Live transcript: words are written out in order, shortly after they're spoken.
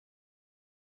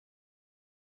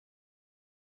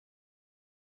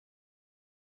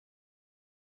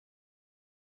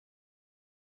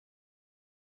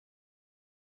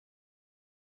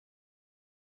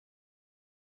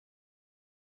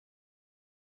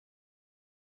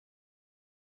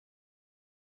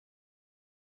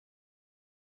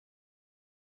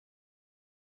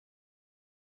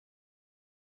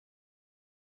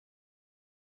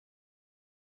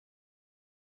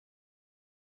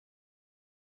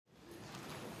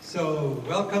So,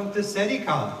 welcome to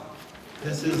SETICon.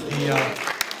 This is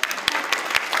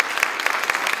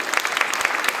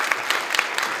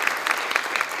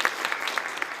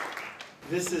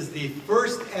the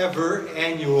first ever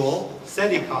annual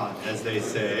SETICon, as they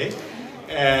say,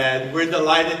 and we're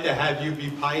delighted to have you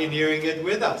be pioneering it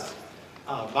with us.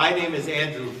 My name is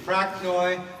Andrew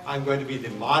Fraknoi. I'm going to be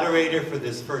the moderator for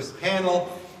this first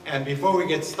panel, and before we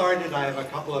get started, I have a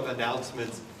couple of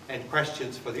announcements and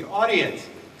questions for the audience.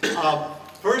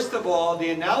 First of all, the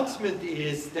announcement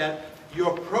is that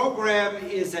your program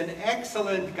is an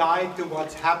excellent guide to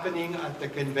what's happening at the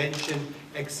convention,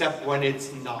 except when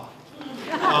it's not.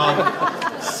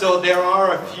 So there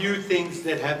are a few things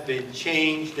that have been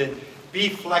changed, and be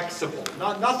flexible.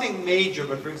 Nothing major,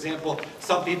 but for example,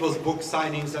 some people's book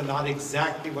signings are not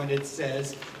exactly when it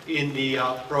says in the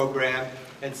program,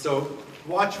 and so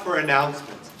watch for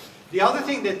announcements. The other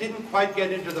thing that didn't quite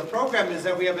get into the program is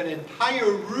that we have an entire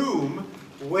room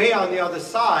way on the other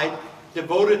side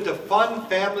devoted to fun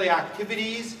family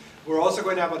activities. We're also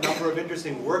going to have a number of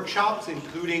interesting workshops,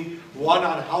 including one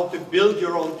on how to build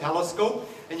your own telescope,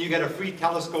 and you get a free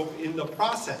telescope in the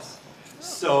process.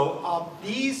 So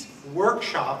these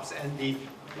workshops and the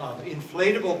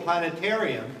inflatable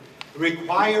planetarium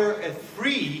require a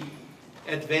free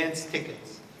advance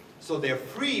tickets. So they're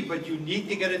free, but you need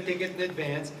to get a ticket in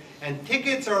advance, and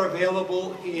tickets are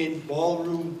available in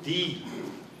Ballroom D.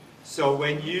 So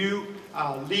when you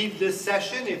leave this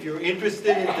session, if you're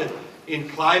interested in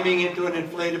climbing into an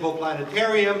inflatable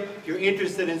planetarium, if you're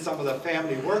interested in some of the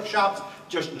family workshops,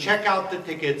 just check out the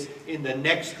tickets in the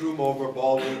next room over,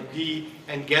 Ballroom D,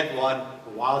 and get one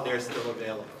while they're still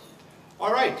available.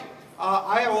 All right,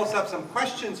 I also have some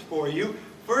questions for you.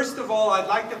 First of all, I'd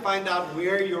like to find out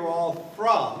where you're all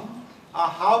from.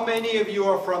 How many of you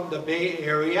are from the Bay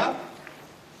Area?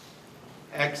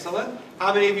 Excellent.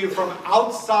 How many of you are from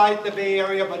outside the Bay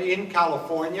Area but in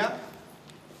California?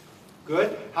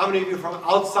 Good. How many of you are from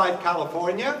outside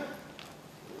California?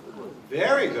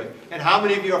 Very good. And how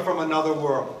many of you are from another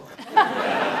world?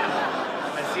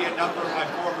 I see a number of my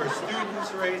former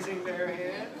students raising their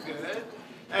hand. Good.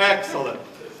 Excellent.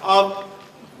 How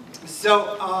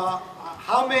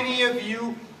many of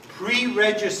you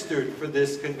pre-registered for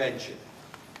this convention?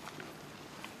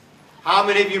 How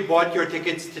many of you bought your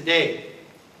tickets today?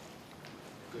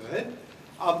 Good.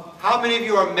 How many of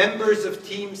you are members of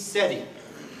Team SETI?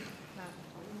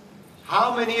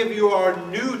 How many of you are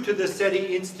new to the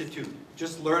SETI Institute?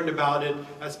 Just learned about it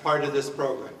as part of this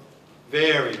program.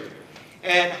 Very good.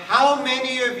 And how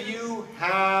many of you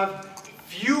have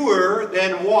fewer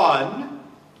than one,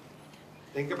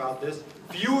 think about this,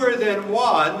 fewer than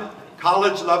one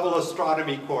college-level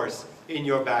astronomy course in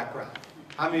your background?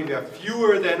 How many of you have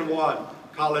fewer than one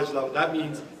college level? That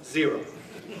means 0.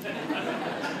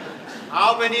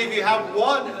 How many of you have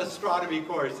one astronomy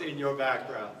course in your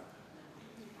background?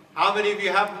 How many of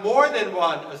you have more than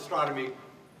one astronomy?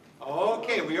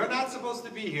 Okay, we are not supposed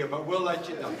to be here, but we'll let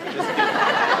you know.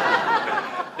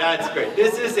 That's great.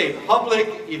 This is a public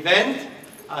event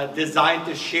designed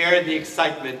to share the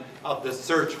excitement of the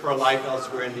search for life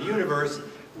elsewhere in the universe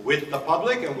with the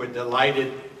public, and we're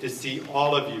delighted to see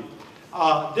all of you.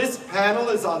 This panel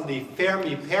is on the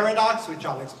Fermi paradox, which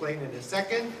I'll explain in a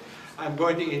second. I'm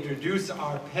going to introduce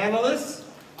our panelists.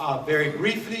 Very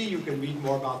briefly, you can read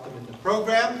more about them in the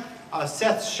program.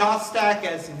 Seth Shostak,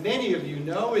 as many of you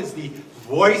know, is the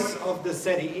voice of the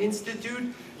SETI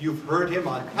Institute. You've heard him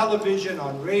on television,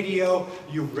 on radio.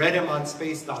 You've read him on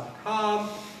space.com.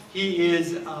 He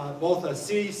is both a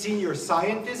senior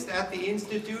scientist at the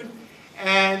Institute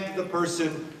and the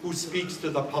person who speaks to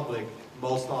the public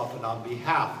most often on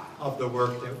behalf of the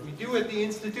work that we do at the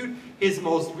Institute. His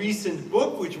most recent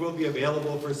book, which will be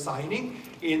available for signing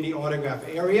in the autograph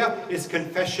area, is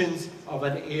Confessions of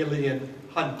an Alien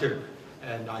Hunter.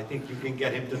 And I think you can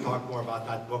get him to talk more about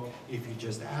that book if you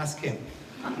just ask him.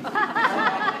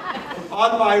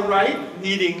 On my right,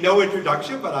 needing no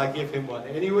introduction, but I'll give him one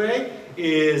anyway,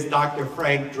 is Dr.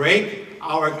 Frank Drake,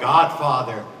 our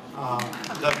godfather,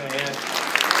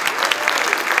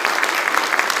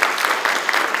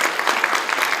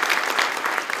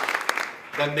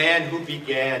 the man who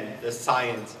began the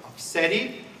science of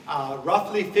SETI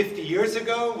roughly 50 years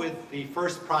ago with the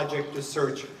first project to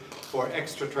search for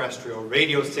extraterrestrial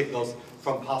radio signals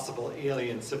from possible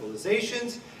alien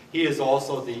civilizations. He is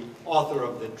also the author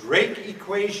of the Drake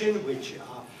equation, which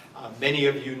many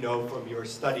of you know from your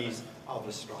studies of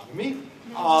astronomy.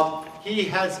 He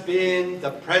has been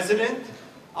the president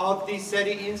of the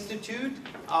SETI Institute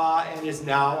and is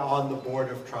now on the board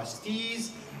of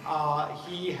trustees.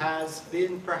 He has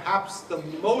been perhaps the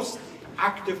most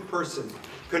active person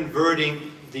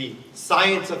converting the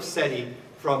science of SETI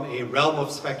from a realm of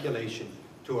speculation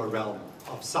to a realm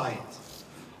of science.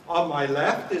 On my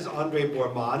left is Andre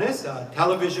Bormanis, a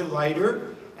television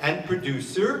writer and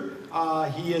producer.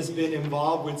 He has been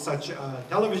involved with such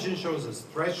television shows as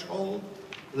Threshold,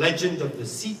 Legend of the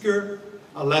Seeker,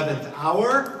 11th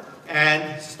Hour,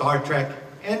 and Star Trek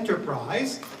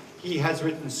Enterprise. He has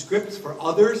written scripts for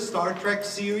other Star Trek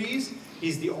series.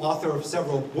 He's the author of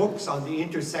several books on the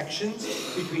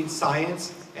intersections between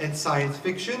science and science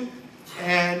fiction.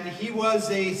 And he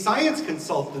was a science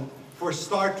consultant for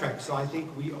Star Trek, so I think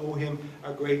we owe him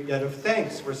a great debt of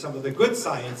thanks for some of the good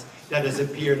science that has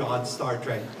appeared on Star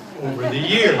Trek over the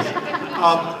years.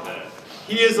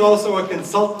 He is also a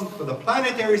consultant for the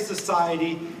Planetary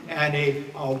Society and a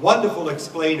wonderful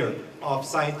explainer of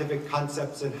scientific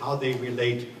concepts and how they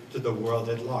relate to the world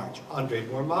at large. Andre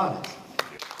Bormanis.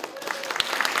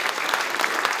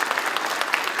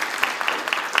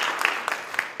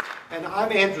 And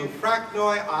I'm Andrew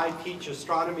Fraknoi. I teach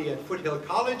astronomy at Foothill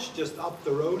College, just up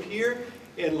the road here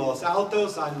in Los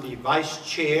Altos. I'm the vice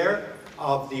chair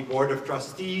of the Board of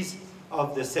Trustees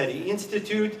of the SETI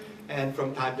Institute, and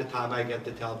from time to time I get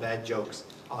to tell bad jokes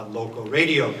on local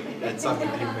radio that some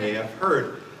of you may have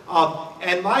heard.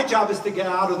 And my job is to get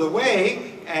out of the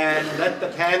way and let the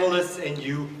panelists and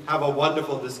you have a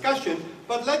wonderful discussion,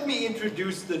 but let me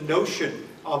introduce the notion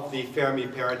of the Fermi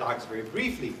paradox very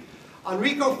briefly.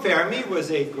 Enrico Fermi was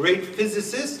a great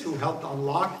physicist who helped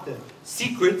unlock the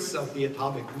secrets of the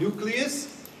atomic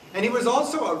nucleus, and he was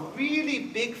also a really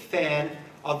big fan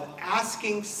of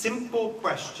asking simple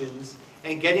questions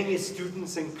and getting his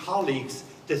students and colleagues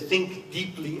to think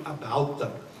deeply about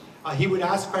them. He would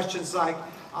ask questions like,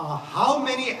 how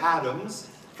many atoms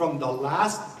from the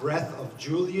last breath of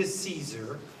Julius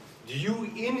Caesar do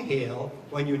you inhale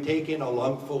when you take in a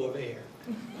lungful of air?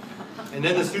 And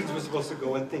then the students were supposed to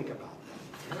go and think about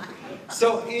it.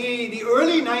 So in the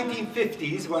early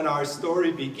 1950s, when our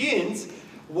story begins,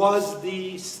 was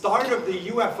the start of the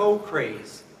UFO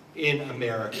craze in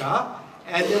America,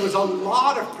 and there was a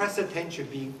lot of press attention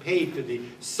being paid to the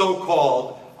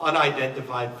so-called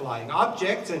unidentified flying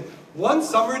objects. And one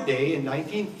summer day in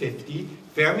 1950,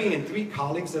 Fermi and three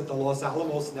colleagues at the Los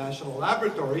Alamos National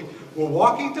Laboratory were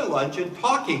walking to lunch and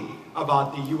talking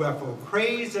about the UFO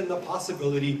craze and the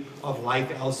possibility of life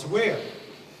elsewhere.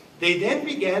 They then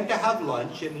began to have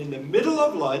lunch, and in the middle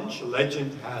of lunch,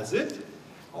 legend has it,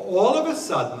 all of a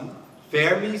sudden,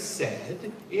 Fermi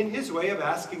said, in his way of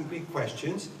asking big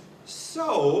questions,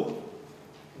 "So,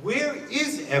 where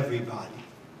is everybody?"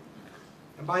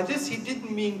 And by this, he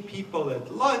didn't mean people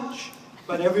at lunch,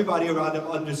 but everybody around him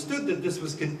understood that this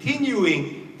was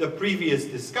continuing the previous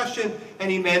discussion, and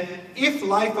he meant, if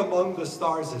life among the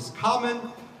stars is common,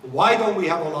 why don't we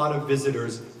have a lot of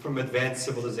visitors from advanced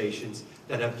civilizations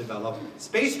that have developed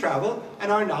space travel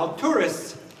and are now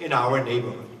tourists in our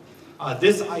neighborhood?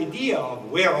 This idea of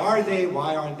where are they,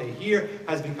 why aren't they here,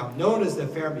 has become known as the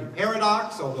Fermi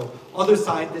paradox, although other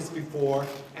scientists before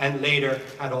and later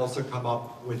had also come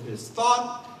up with this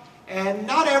thought. And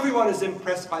not everyone is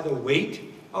impressed by the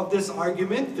weight of this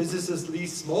argument. Physicist Lee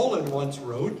Smolin once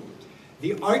wrote,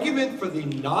 "The argument for the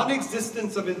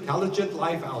non-existence of intelligent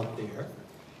life out there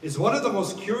is one of the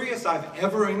most curious I've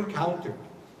ever encountered.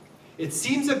 It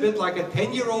seems a bit like a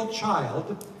 10-year-old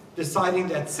child deciding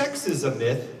that sex is a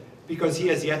myth because he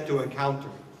has yet to encounter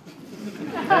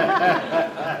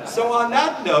it." So on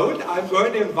that note, I'm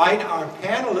going to invite our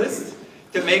panelists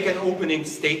to make an opening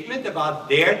statement about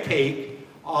their take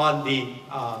on the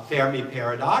Fermi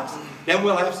paradox. Then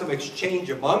we'll have some exchange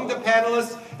among the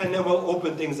panelists, and then we'll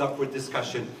open things up for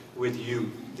discussion with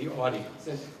you, the audience.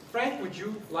 And Frank, would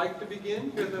you like to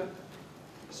begin with a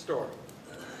story?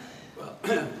 Well,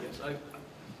 yes,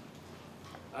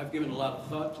 I've given a lot of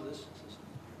thought to this.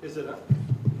 Is it up?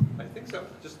 I think so.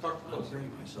 Just talk I'm closer.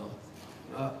 hearing myself.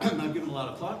 I've given a lot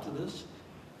of thought to this,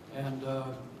 and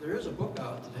there is a book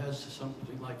out that has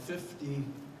something like 50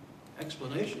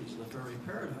 explanations of the Fermi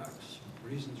paradox,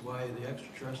 reasons why the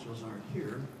extraterrestrials aren't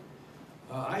here.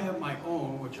 I have my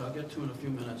own, which I'll get to in a few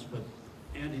minutes, but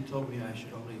Andy told me I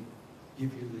should only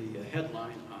give you the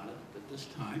headline on it at this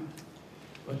time.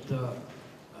 But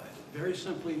very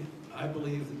simply, I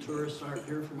believe the tourists aren't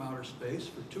here from outer space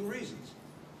for two reasons.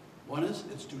 One is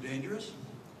it's too dangerous,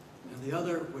 and the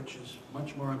other, which is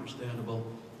much more understandable,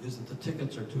 is that the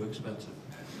tickets are too expensive.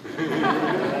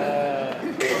 Well,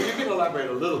 you can elaborate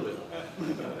a little bit.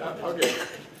 Okay.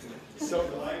 So,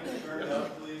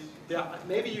 please. Yeah,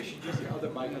 maybe you should use the other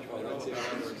microphone. Let's see how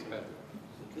that works better.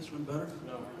 Is this one better?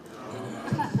 No.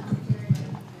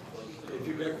 If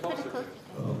you get closer to it.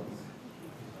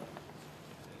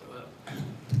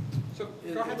 So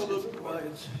Go ahead a little bit. Well,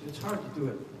 it's hard to do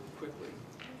it quickly.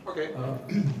 Okay.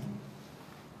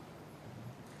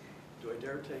 Do I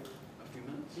dare take a few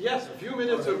minutes? Yes, a few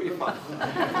minutes would be fine.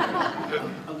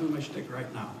 I'll do my shtick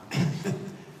right now.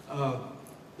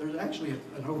 There's actually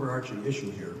an overarching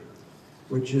issue here,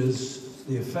 which is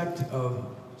the effect of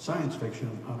science fiction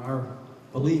on our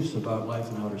beliefs about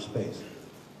life in outer space.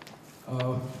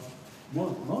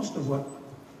 Most of what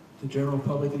the general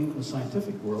public and even the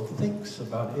scientific world thinks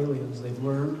about aliens they've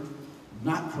learned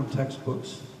not from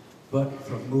textbooks, but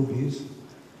from movies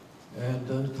and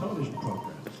television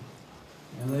programs.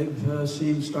 And they've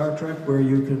seen Star Trek where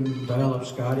you can dial up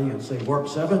Scotty and say warp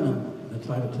 7, and the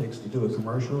time it takes to do a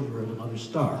commercial, you're at another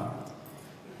star.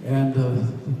 And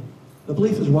the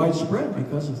belief is widespread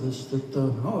because of this, that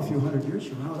a few hundred years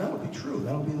from now, that'll be true,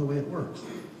 that'll be the way it works.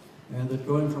 And that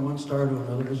going from one star to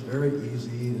another is very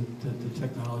easy, that the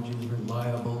technology is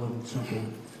reliable and simple,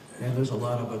 and there's a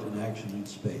lot of it in action in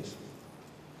space.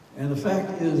 And the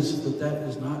fact is that that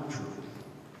is not true.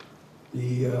 The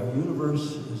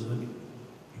universe is a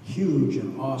huge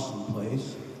and awesome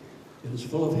place. It is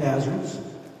full of hazards,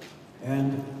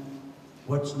 and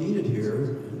what's needed here,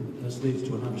 and this leads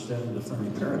to an understanding of the Fermi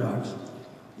paradox,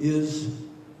 is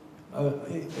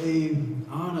a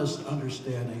honest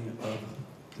understanding of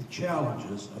the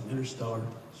challenges of interstellar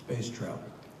space travel.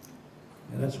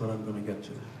 And that's what I'm going to get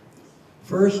to.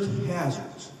 First,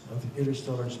 hazards of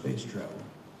interstellar space travel.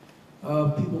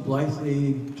 People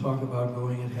blithely talk about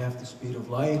going at half the speed of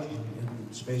light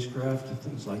in spacecraft and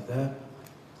things like that.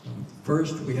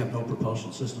 First, we have no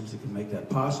propulsion systems that can make that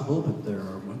possible, but there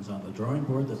are ones on the drawing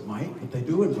board that might, but they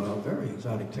do involve very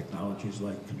exotic technologies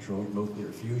like controlled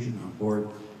nuclear fusion on board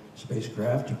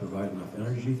spacecraft to provide enough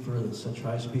energy for such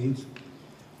high speeds.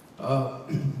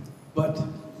 But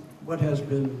what has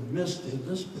been missed in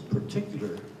this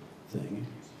particular thing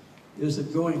is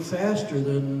that going faster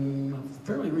than a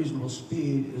fairly reasonable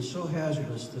speed is so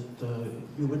hazardous that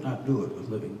you would not do it with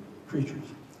living creatures.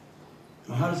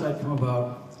 Now, how does that come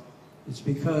about? It's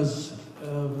because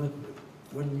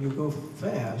when you go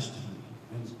fast,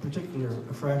 in particular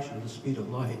a fraction of the speed of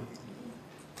light,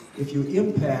 if you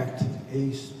impact a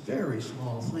very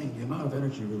small thing, the amount of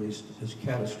energy released is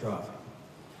catastrophic.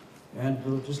 And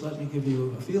just let me give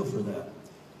you a feel for that.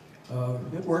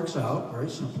 It works out very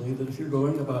simply that if you're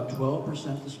going about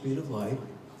 12% the speed of light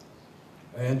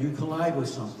and you collide with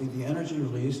something, the energy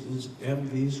released is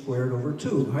mv squared over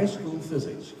 2, high school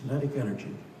physics, kinetic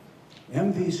energy.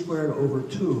 mv squared over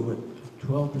 2 at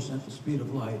 12% the speed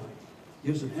of light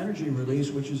gives an energy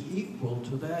release which is equal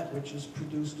to that which is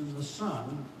produced in the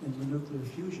sun in the nuclear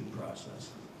fusion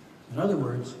process. In other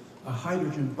words, a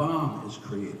hydrogen bomb is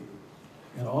created.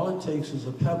 And all it takes is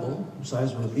a pebble, the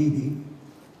size of a BB,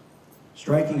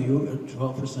 striking you at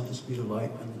 12% the speed of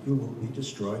light, and you will be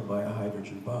destroyed by a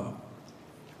hydrogen bomb.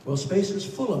 Well, space is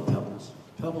full of pebbles,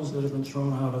 pebbles that have been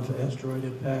thrown out of asteroid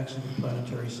impacts and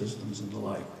planetary systems and the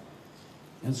like.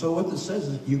 And so what this says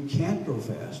is you can't go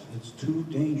fast, it's too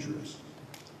dangerous.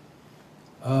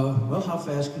 Well, how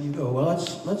fast can you go? Well,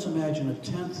 let's imagine a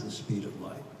tenth the speed of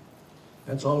light.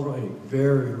 That's already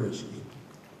very risky.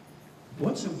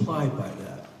 What's implied by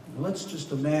that? Well, let's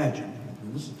just imagine,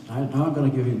 and now I'm going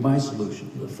to give you my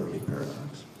solution to the Fermi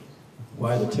paradox,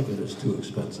 why the ticket is too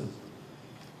expensive.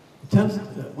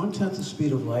 1/10 the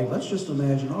speed of light, let's just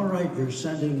imagine, all right, you're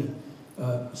sending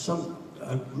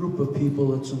a group of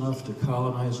people that's enough to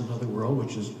colonize another world,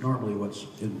 which is normally what's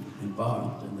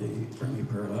involved in the Fermi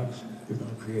paradox. You're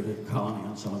going to create a colony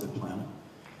on some other planet.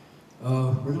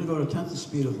 We're going to go to 1/10 the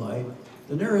speed of light.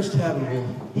 The nearest habitable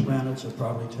planets are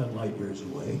probably 10 light years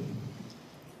away.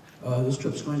 This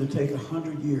trip's going to take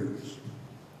 100 years.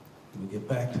 We'll get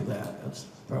back to that. That's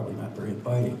probably not very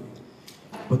inviting.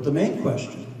 But the main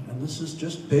question, and this is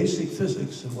just basic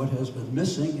physics and what has been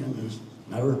missing and is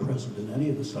never present in any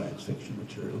of the science fiction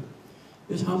material,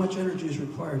 is how much energy is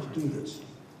required to do this.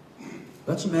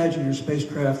 Let's imagine your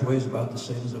spacecraft weighs about the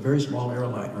same as a very small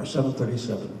airliner, a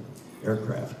 737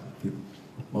 aircraft.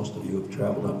 Most of you have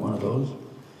traveled on one of those.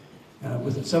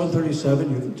 With a 737,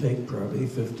 you can take probably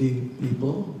 50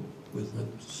 people with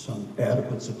some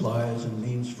adequate supplies and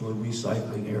means for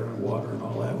recycling air and water and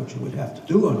all that, which you would have to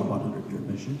do on a 100-year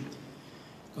mission.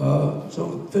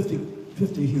 So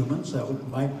 50 humans, that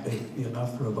might be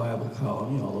enough for a viable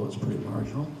colony, although it's pretty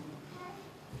marginal,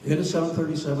 in a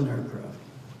 737 aircraft,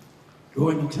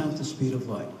 going to 1/10 the speed of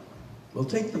light. Well,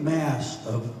 take the mass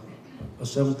of a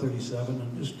 737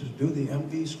 and just do the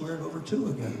mv squared over 2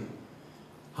 again.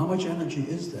 How much energy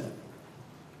is that?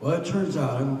 Well, it turns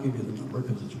out, I won't give you the number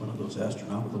because it's one of those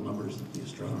astronomical numbers that the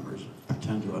astronomers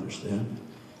pretend to understand.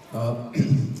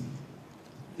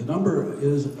 The number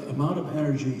is amount of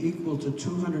energy equal to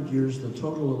 200 years of the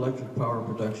total electric power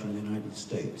production in the United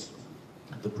States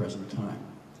at the present time.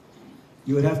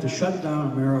 You would have to shut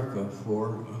down America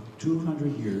for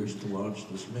 200 years to launch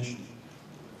this mission.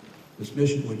 This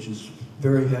mission, which is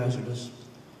very hazardous,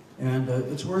 and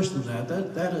it's worse than that.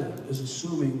 That is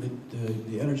assuming that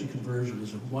the energy conversion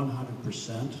is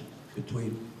 100%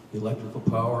 between the electrical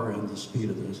power and the speed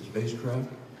of the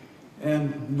spacecraft.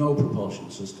 And no propulsion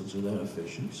systems are that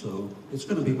efficient, so it's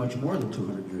going to be much more than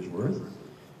 200 years worth.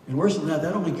 And worse than that,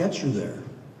 that only gets you there.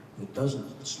 It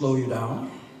doesn't slow you down.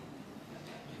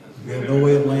 You have no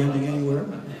way of landing anywhere,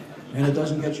 and it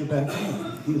doesn't get you back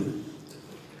home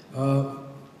either.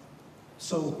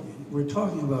 So we're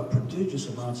talking about prodigious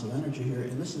amounts of energy here,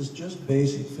 and this is just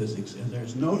basic physics, and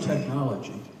there's no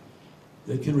technology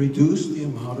that can reduce the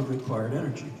amount of required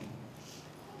energy.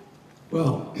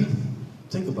 Well,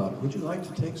 think about it. Would you like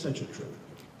to take such a trip?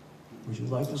 Would you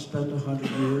like to spend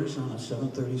 100 years on a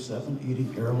 737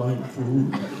 eating airline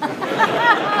food?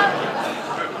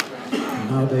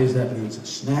 Nowadays that means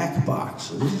snack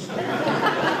boxes,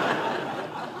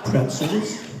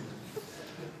 pretzels,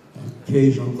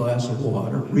 occasional glass of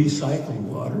water, recycled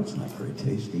water. It's not very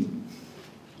tasty.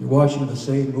 You're watching the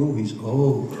same movies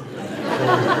over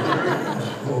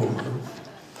and over.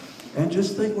 And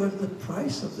just think what the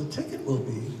price of the ticket will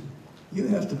be. You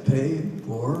have to pay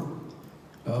for,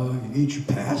 each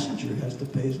passenger has to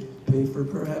pay for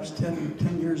perhaps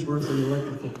 10 years worth of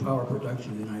electrical power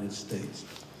production in the United States.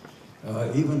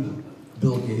 Even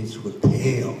Bill Gates would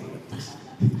pale at this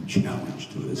challenge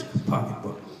to his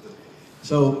pocketbook.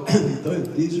 So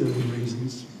these are the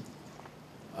reasons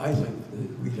I think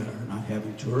that we are not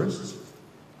having tourists,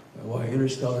 why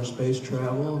interstellar space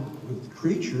travel with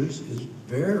creatures is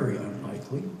very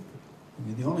unlikely. I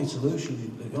mean, the only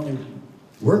solution, the only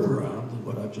workaround,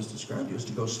 what I've just described to you, is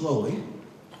to go slowly.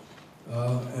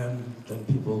 And then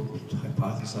people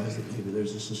hypothesize that maybe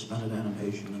there's a suspended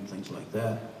animation and things like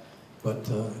that. But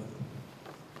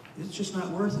it's just not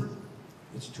worth it.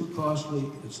 It's too costly,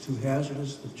 it's too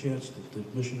hazardous. The chance that the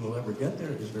mission will ever get there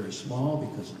is very small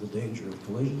because of the danger of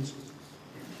collisions.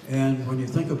 And when you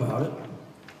think about it,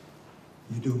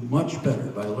 you do much better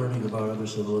by learning about other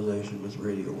civilization with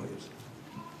radio waves.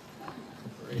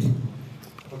 Great.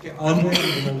 Okay, Andre,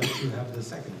 I'm going to let you have the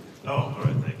second. Oh, all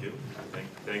right, thank you.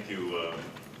 Thank you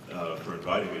for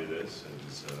inviting me to this.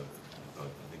 I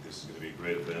think this is going to be a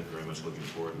great event. Very much looking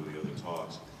forward to the other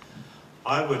talks.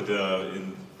 I would,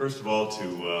 first of all,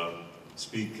 to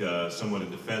speak somewhat in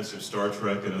defense of Star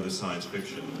Trek and other science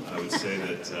fiction. I would say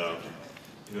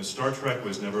that Star Trek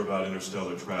was never about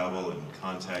interstellar travel and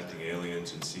contacting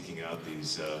aliens and seeking out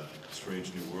these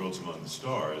strange new worlds among the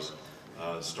stars.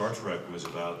 Star Trek was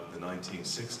about the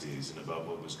 1960s and about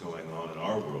what was going on in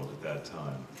our world at that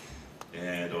time.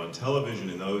 And on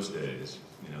television in those days,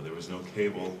 there was no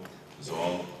cable. It was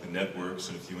all the networks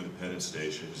and a few independent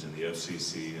stations, and the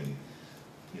FCC and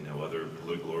other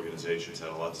political organizations had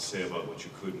a lot to say about what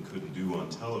you could and couldn't do on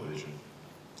television.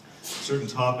 Certain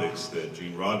topics that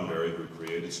Gene Roddenberry, who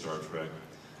created Star Trek,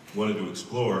 wanted to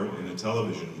explore in a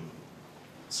television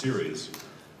series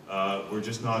were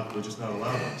just not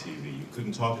allowed on TV. You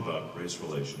couldn't talk about race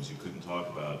relations. You couldn't talk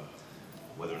about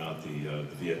whether or not the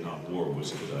Vietnam War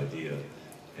was a good idea.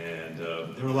 And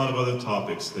there were a lot of other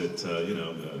topics that,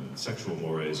 sexual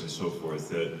mores and so forth,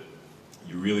 that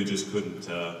you really just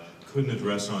couldn't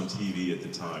address on TV at the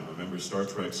time. Remember, Star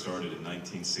Trek started in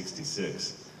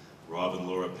 1966. Rob and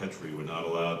Laura Petrie were not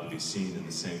allowed to be seen in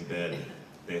the same bed.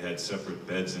 They had separate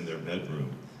beds in their bedroom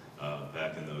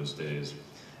back in those days.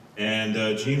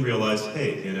 And Gene realized,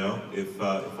 hey, if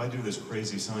I do this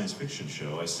crazy science fiction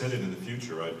show, I set it in the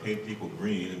future, I paint people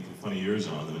green and put funny ears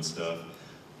on them and stuff,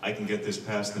 I can get this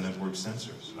past the network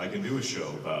censors. I can do a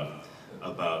show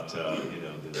about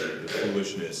the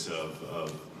foolishness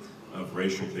of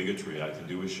racial bigotry. I can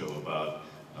do a show about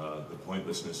the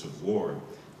pointlessness of war.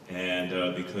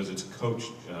 And because it's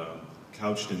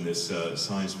couched in this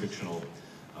science fictional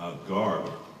garb,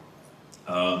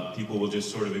 people will just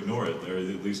sort of ignore it. Or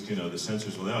at least, the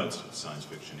censors will know it's science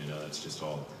fiction, it's just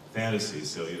all fantasy,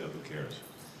 so, who cares?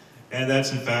 And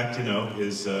that's, in fact,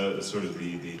 is sort of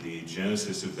the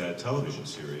genesis of that television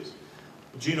series.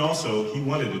 Gene also, he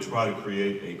wanted to try to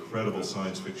create a credible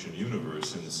science fiction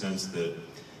universe in the sense that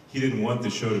he didn't want the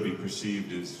show to be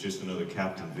perceived as just another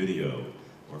Captain Video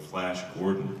or Flash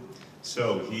Gordon.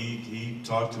 So he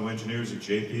talked to engineers at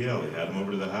JPL. He had them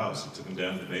over to the house. He took them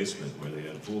down to the basement where they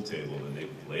had a pool table, and they'd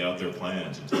lay out their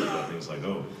plans and talk about things like,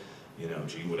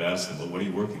 Gene would ask them, well, what are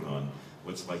you working on?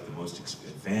 What's like the most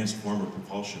advanced form of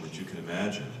propulsion that you can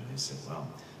imagine? And they said, well,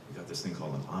 we got this thing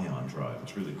called an ion drive.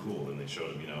 It's really cool. And they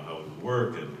showed him, you know, how it would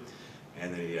work.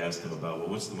 And then he asked them about, well,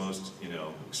 what's the most, you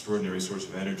know, extraordinary source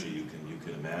of energy you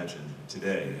can imagine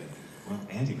today? Well,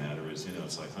 antimatter is, you know,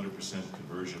 it's like 100%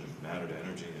 conversion of matter to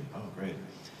energy, and oh, great.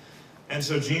 And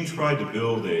so Gene tried to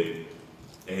build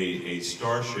a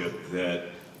starship that,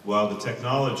 while the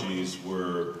technologies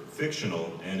were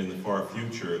fictional and in the far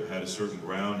future had a certain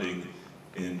grounding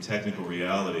in technical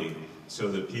reality, so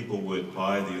that people would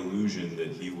buy the illusion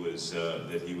that he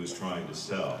was trying to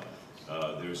sell.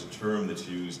 There's a term that's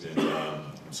used in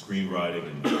screenwriting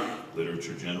and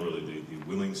literature generally, the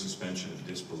willing suspension of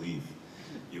disbelief.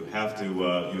 You have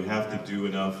to do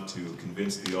enough to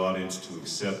convince the audience to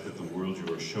accept that the world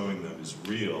you are showing them is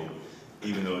real,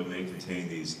 even though it may contain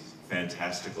these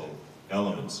fantastical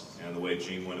elements. And the way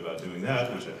Gene went about doing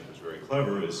that, which I think was very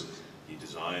clever, is he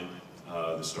designed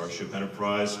the Starship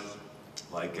Enterprise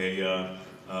like a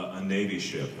Navy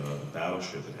ship, a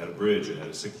battleship. It had a bridge, it had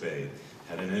a sick bay,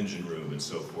 had an engine room, and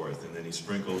so forth. And then he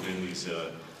sprinkled in these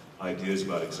ideas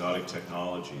about exotic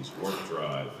technologies, warp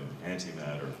drive and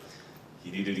antimatter. He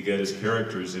needed to get his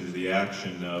characters into the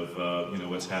action of you know,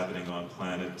 what's happening on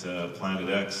Planet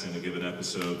X in a given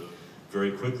episode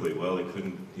very quickly. Well,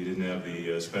 he didn't have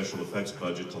the special effects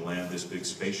budget to land this big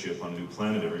spaceship on a new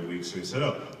planet every week, so he said,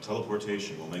 oh,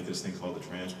 teleportation, we'll make this thing called the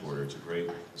transporter. It's a great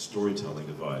storytelling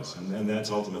device. And that's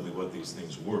ultimately what these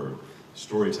things were,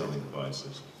 storytelling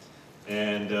devices.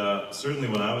 And certainly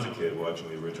when I was a kid watching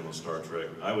the original Star Trek,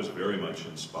 I was very much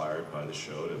inspired by the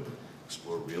show to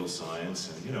explore real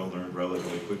science and, you know, learn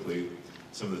relatively quickly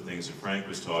some of the things that Frank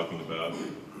was talking about.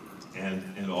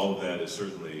 And all of that is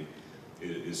certainly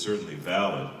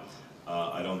valid.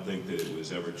 I don't think that it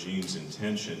was ever Gene's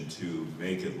intention to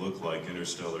make it look like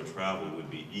interstellar travel would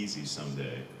be easy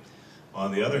someday.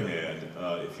 On the other hand,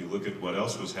 if you look at what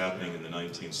else was happening in the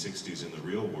 1960s in the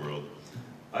real world,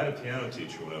 I had a piano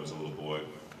teacher when I was a little boy,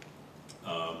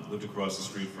 lived across the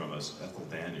street from us, Ethel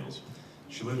Daniels.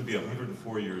 She lived to be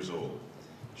 104 years old.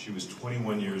 She was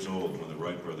 21 years old when the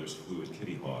Wright brothers flew at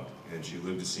Kitty Hawk, and she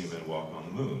lived to see men walk on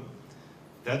the moon.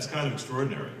 That's kind of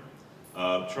extraordinary.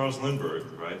 Charles Lindbergh,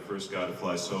 right, first guy to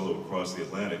fly solo across the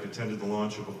Atlantic, attended the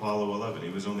launch of Apollo 11. He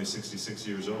was only 66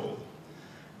 years old.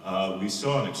 We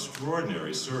saw an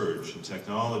extraordinary surge in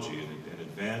technology and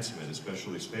advancement,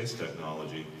 especially space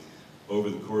technology, over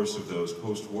the course of those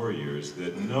post-war years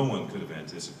that no one could have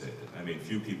anticipated. I mean,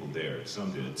 few people dared.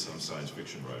 Some did. Some science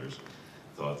fiction writers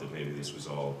thought that maybe this was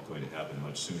all going to happen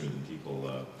much sooner than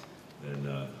people,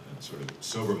 than sort of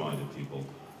sober-minded people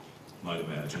might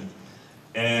imagine.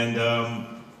 And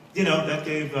you know, that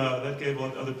gave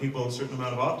other people a certain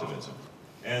amount of optimism,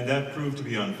 and that proved to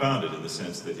be unfounded in the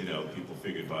sense that, you know, people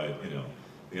figured by, you know,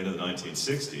 the end of the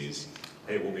 1960s,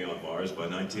 hey, we'll be on Mars by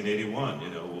 1981. You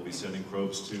know, we'll be sending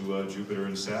probes to Jupiter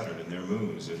and Saturn and their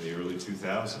moons in the early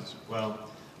 2000s. Well,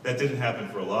 that didn't happen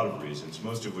for a lot of reasons,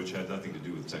 most of which had nothing to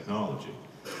do with technology,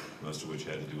 most of which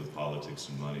had to do with politics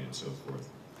and money and so forth.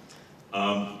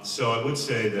 So I would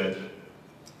say that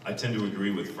I tend to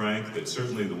agree with Frank that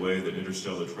certainly the way that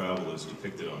interstellar travel is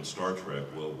depicted on Star Trek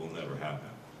will never happen.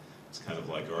 It's kind of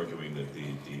like arguing that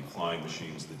the flying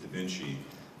machines that Da Vinci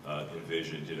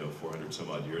envisioned, you know, 400 some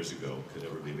odd years ago could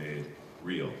ever be made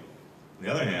real. On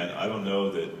the other hand, I don't know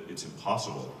that it's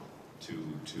impossible to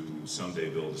someday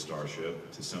build a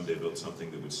starship, to someday build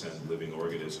something that would send living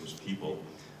organisms, people,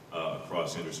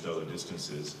 across interstellar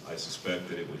distances. I suspect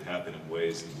that it would happen in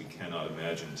ways that we cannot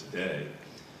imagine today.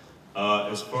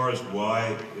 As far as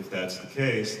why, if that's the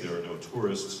case, there are no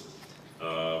tourists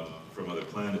from other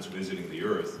planets visiting the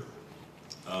Earth,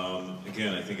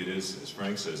 again, I think it is, as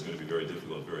Frank says, going to be very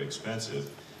difficult, very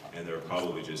expensive, and there are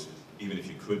probably just, even if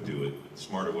you could do it,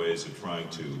 smarter ways of trying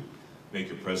to make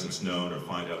your presence known or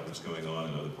find out what's going on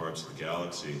in other parts of the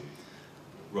galaxy.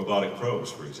 Robotic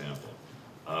probes, for example.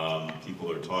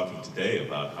 People are talking today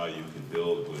about how you could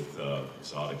build with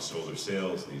exotic solar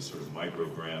sails these sort of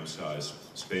microgram-sized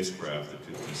spacecraft that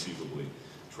could conceivably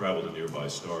travel to nearby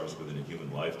stars within a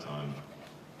human lifetime.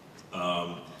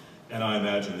 And I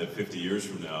imagine that 50 years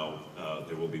from now,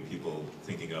 there will be people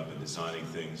thinking up and designing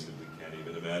things that we can't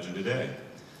even imagine today.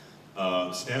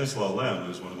 Stanislaw Lem,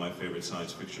 who's one of my favorite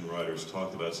science fiction writers,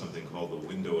 talked about something called the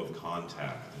window of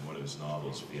contact in one of his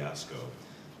novels, Fiasco,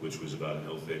 which was about an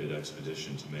ill-fated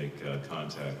expedition to make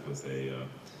contact with a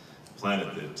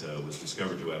planet that was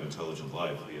discovered to have intelligent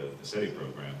life via the SETI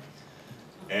program.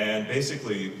 And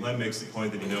basically, Lem makes the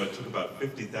point that, you know, it took about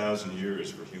 50,000 years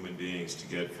for human beings to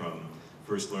get from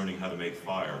first learning how to make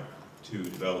fire to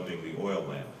developing the oil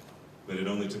lamp. But it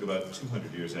only took about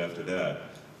 200 years after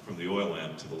that from the oil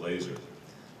lamp to the laser.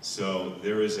 So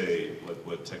there is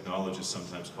what technologists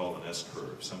sometimes call an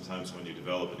S-curve. Sometimes when you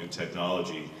develop a new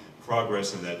technology,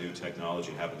 progress in that new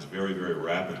technology happens very, very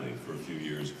rapidly for a few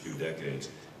years, a few decades,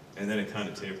 and then it kind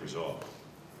of tapers off.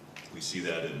 We see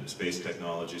that in space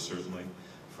technology, certainly,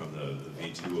 from the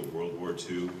V2 of World War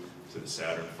II to the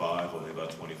Saturn V, only about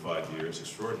 25 years,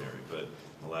 extraordinary. But in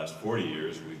the last 40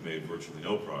 years, we've made virtually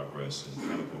no progress in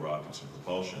chemical rockets and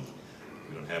propulsion.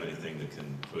 We don't have anything that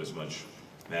can put as much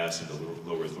mass into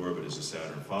low Earth orbit as the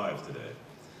Saturn V today.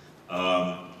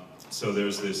 So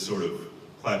there's this sort of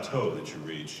plateau that you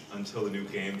reach until a new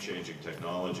game-changing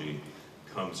technology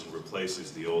comes and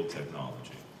replaces the old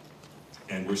technology.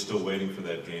 And we're still waiting for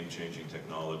that game-changing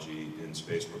technology in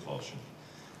space propulsion.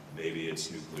 Maybe it's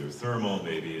nuclear thermal,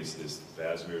 maybe it's this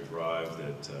Vazimir drive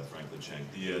that Franklin Chang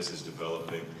Diaz is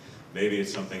developing, maybe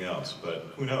it's something else, but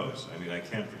who knows? I mean, I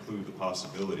can't preclude the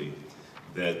possibility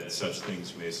that such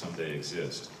things may someday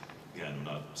exist. Again, I'm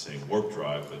not saying warp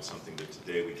drive, but something that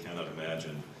today we cannot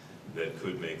imagine that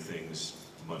could make things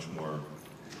much more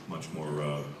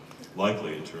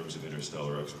likely in terms of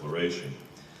interstellar exploration.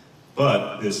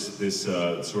 But this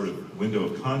sort of window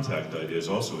of contact idea is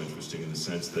also interesting in the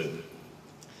sense that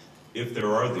if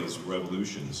there are these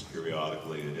revolutions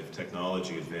periodically, and if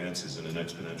technology advances in an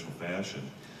exponential fashion,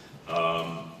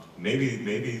 maybe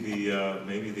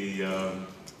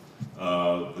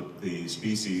the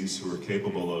species who are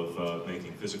capable of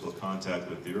making physical contact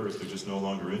with the Earth are just no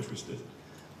longer interested,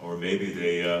 or maybe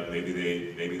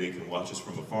they can watch us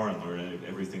from afar and learn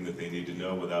everything that they need to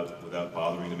know without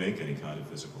bothering to make any kind of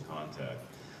physical contact.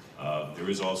 There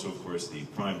is also, of course, the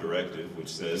Prime Directive, which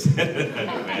says that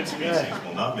advanced species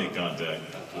will not make contact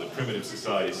with a primitive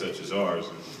society such as ours,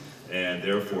 and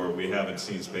therefore we haven't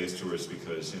seen space tourists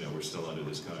because, you know, we're still under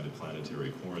this kind of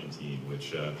planetary quarantine,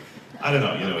 which, I don't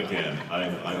know, you know, again,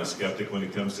 I'm a skeptic when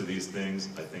it comes to these things.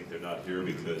 I think they're not here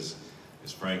because,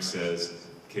 as Frank says,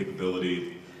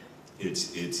 capability,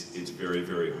 it's very,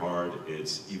 very hard.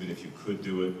 It's, even if you could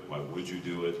do it, why would you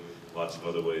do it? Lots of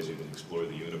other ways you can explore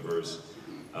the universe.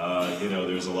 You know,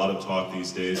 there's a lot of talk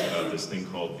these days about this thing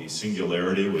called the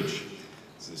singularity, which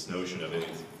is this notion of it.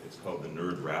 It's called the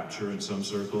nerd rapture in some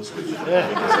circles, which I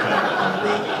think is kind of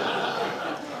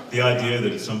appropriate. The idea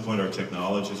that at some point our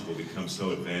technologies will become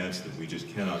so advanced that we just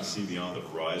cannot see beyond the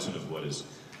horizon of what is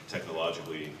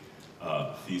technologically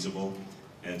feasible.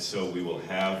 And so we will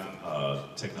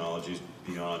have technologies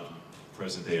beyond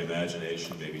present-day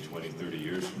imagination, maybe 20, 30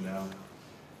 years from now.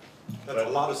 That's a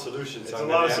lot of solutions. It's a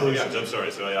lot of solutions, I'm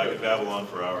sorry, so I could babble on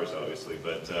for hours, obviously,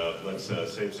 but let's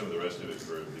save some of the rest of it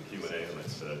for the Q&A, and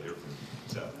let's hear from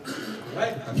Seth. All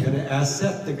right, I'm going to ask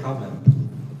Seth to comment.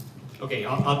 Okay,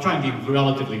 I'll try and be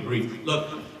relatively brief. Look,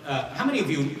 how many of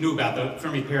you knew about the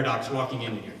Fermi paradox walking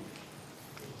in here?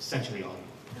 Essentially all of you.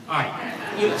 All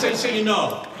right, so you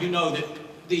know that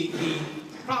the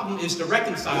problem is to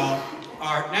reconcile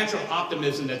our natural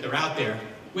optimism that they're out there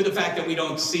with the fact that we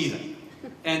don't see them.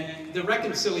 And the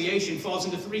reconciliation falls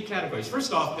into three categories.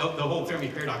 First off, the whole Fermi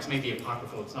paradox may be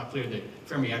apocryphal. It's not clear that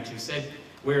Fermi actually said,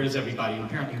 where is everybody? And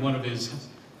apparently one of his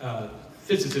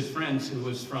physicist friends who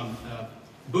was from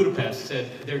Budapest said,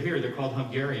 they're here, they're called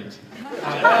Hungarians.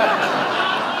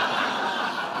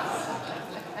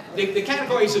 The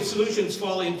categories of solutions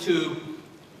fall into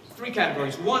three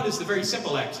categories. One is the very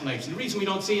simple explanation. The reason we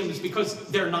don't see them is because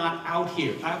they're not out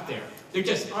there. There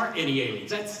just aren't any aliens.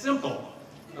 That's simple.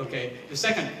 Okay. The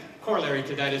second corollary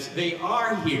to that is they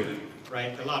are here,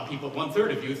 right? A lot of people,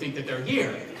 1/3 of you, think that they're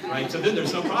here, right? So then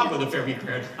there's no problem with the Fermi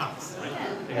paradox, right?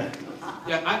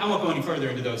 Yeah, I won't go any further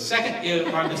into those. Second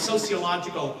are the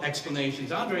sociological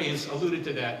explanations. Andre has alluded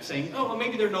to that, saying, oh, well,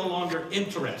 maybe they're no longer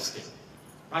interested.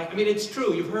 Right? I mean, it's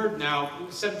true. You've heard now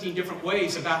 17 different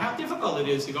ways about how difficult it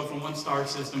is to go from one star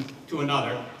system to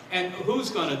another. And who's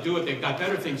going to do it? They've got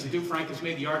better things to do. Frank has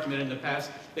made the argument in the past.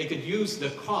 They could use the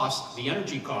cost, the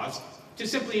energy cost, to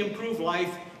simply improve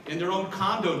life in their own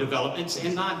condo developments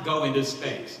and not go into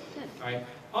space. Right?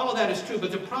 All of that is true.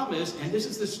 But the problem is, and this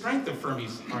is the strength of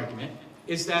Fermi's argument,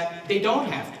 is that they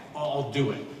don't have to all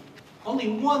do it. Only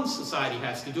one society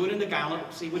has to do it, and the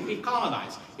galaxy would be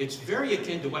colonized. It's very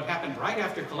akin to what happened right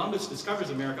after Columbus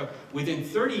discovers America. Within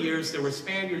 30 years, there were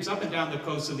Spaniards up and down the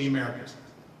coast of the Americas.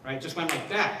 Right? Just went like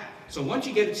that. So once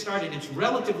you get it started, it's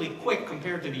relatively quick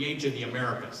compared to the age of the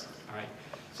Americas. All right?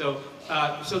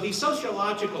 So these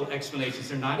sociological explanations,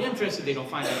 they're not interested. They don't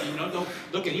find out, you know, don't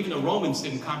look at, even the Romans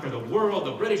didn't conquer the world.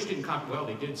 The British didn't conquer, well,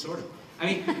 they did sort of. I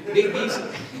mean,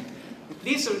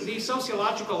 these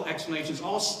sociological explanations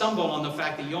all stumble on the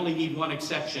fact that you only need one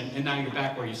exception, and now you're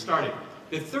back where you started.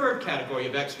 The third category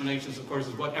of explanations, of course,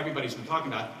 is what everybody's been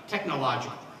talking about,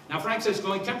 technological. Now, Frank says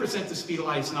going 10% the speed of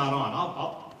light is not on.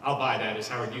 I'll buy that, as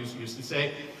Howard Hughes used to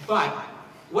say. But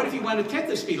what if you went a tenth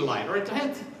the speed of light, or a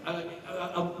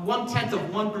 1/10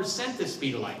 of 1% the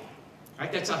speed of light?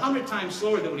 Right? That's 100 times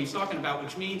slower than what he's talking about,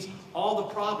 which means all the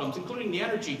problems, including the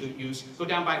energy use, go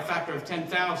down by a factor of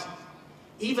 10,000.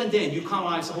 Even then, you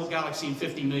colonize the whole galaxy in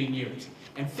 50 million years.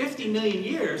 And 50 million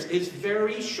years is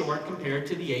very short compared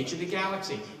to the age of the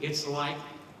galaxy. It's like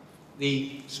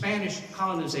the Spanish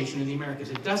colonization of the Americas.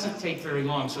 It doesn't take very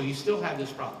long, so you still have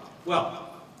this problem. Well,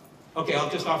 okay, I'll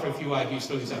just offer a few ideas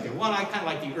studies out there. One, I kind of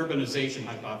like the urbanization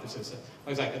hypothesis.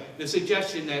 It's like the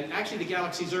suggestion that actually the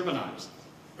galaxy's urbanized,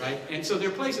 right? And so there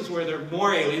are places where there are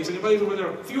more aliens and there are places where there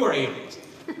are fewer aliens.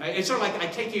 Right? It's sort of like I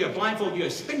take you, I blindfold you, I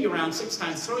spin you around 6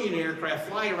 times, throw you in an aircraft,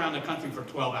 fly you around the country for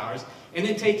 12 hours, and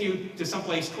then take you to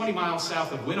someplace 20 miles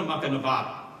south of Winnemucca,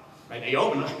 Nevada. Right? And you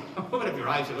open up your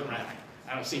eyes, you look around.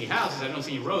 I don't see any houses, I don't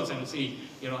see any roads, I don't see,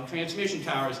 transmission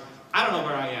towers. I don't know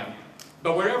where I am.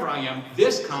 But wherever I am,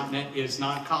 this continent is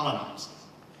not colonized.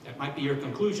 That might be your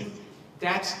conclusion.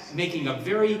 That's making a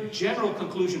very general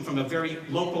conclusion from a very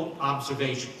local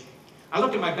observation. I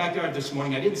looked at my backyard this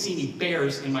morning, I didn't see any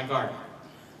bears in my garden.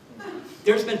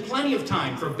 There's been plenty of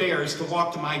time for bears to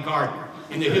walk to my garden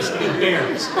in the history of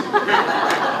bears.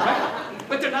 Right?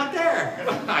 But they're not there.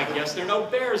 I guess there are no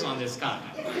bears on this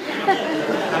continent.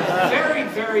 A very,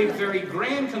 very, very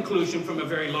grand conclusion from a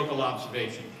very local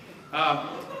observation.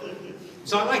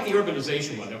 So I like the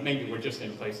urbanization one. Maybe we're just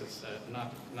in places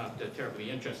not terribly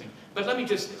interesting. But let me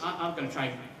just, I'm going to try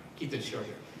and keep this short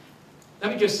here.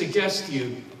 Let me just suggest to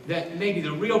you that maybe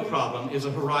the real problem is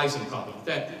a horizon problem,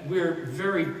 that we're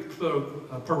very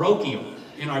parochial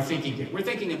in our thinking here. We're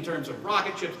thinking in terms of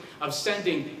rocket ships, of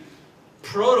sending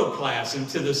protoplasm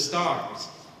to the stars.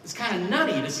 It's kind of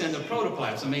nutty to send the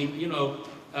protoplasm. I mean,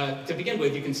 to begin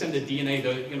with, you can send the DNA,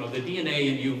 the DNA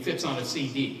in you fits on a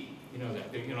CD. You know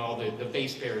that, all the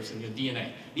base pairs in your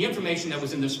DNA. The information that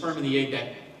was in the sperm and the egg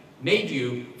that made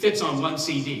you fits on one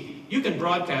CD. You can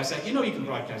broadcast that. You can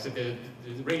broadcast it. The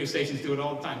radio stations do it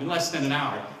all the time, in less than an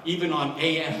hour, even on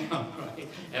AM, right,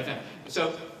 FM.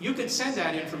 So you could send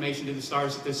that information to the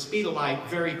stars at the speed of light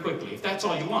very quickly, if that's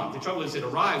all you want. The trouble is it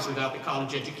arrives without the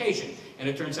college education, and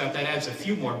it turns out that adds a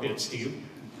few more bits to you.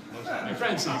 My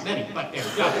friends, not many, but there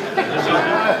we go.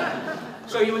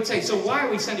 So you would say, so why are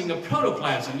we sending the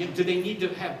protoplasm? Do they need to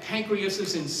have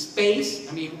pancreases in space?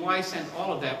 I mean, why send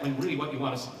all of that when really what you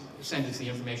want to send is the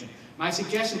information? My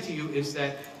suggestion to you is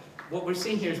that what we're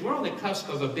seeing here is we're on the cusp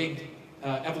of a big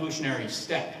evolutionary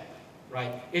step,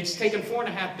 right? It's taken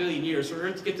 4.5 billion years for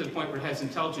Earth to get to the point where it has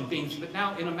intelligent beings, but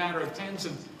now in a matter of tens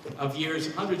of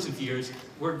years, hundreds of years,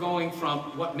 we're going from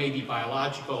what may be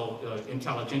biological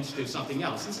intelligence to something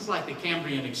else. This is like the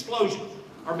Cambrian explosion.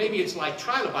 Or maybe it's like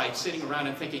trilobites sitting around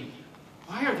and thinking,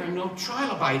 why are there no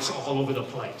trilobites all over the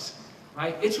place,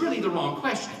 right? It's really the wrong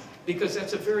question, because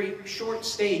that's a very short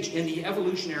stage in the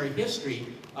evolutionary history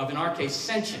of, in our case,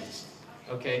 sentience,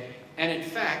 okay? And in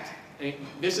fact,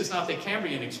 this is not the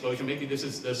Cambrian explosion, maybe this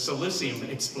is the silicium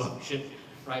explosion,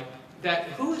 right?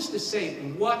 That who is to say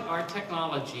what our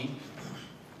technology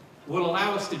will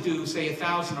allow us to do, say,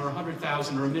 1,000 or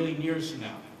 100,000 or 1,000,000 years from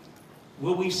now?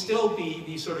 Will we still be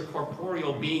these sort of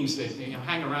corporeal beings that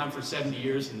hang around for 70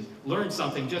 years and learn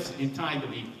something just in time to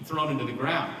be thrown into the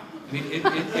ground? I mean, is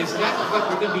that what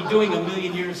we're going to be doing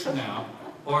 1,000,000 years from now?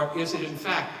 Or is it, in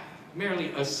fact,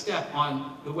 merely a step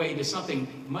on the way to something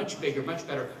much bigger, much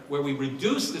better, where we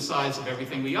reduce the size of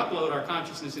everything, we upload our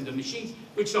consciousness into machines,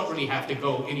 which don't really have to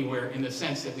go anywhere in the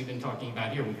sense that we've been talking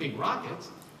about here with big rockets,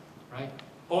 right?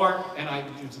 Or, and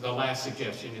the last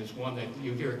suggestion is one that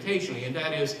you hear occasionally, and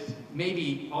that is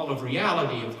maybe all of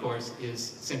reality, of course, is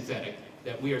synthetic.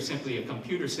 That we are simply a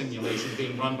computer simulation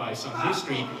being run by some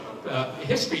history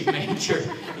major,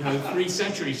 3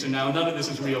 centuries from now. None of this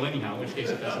is real anyhow, in which case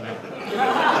it doesn't matter.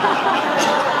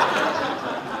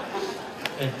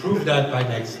 And prove that by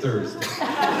next Thursday.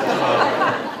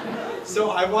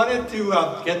 So I wanted to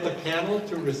get the panel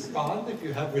to respond, if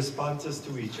you have responses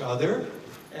to each other.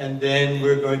 And then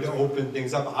we're going to open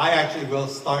things up. I actually will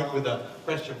start with a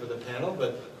question for the panel,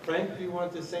 but Frank, do you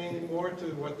want to say any more to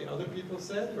what the other people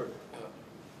said? Or?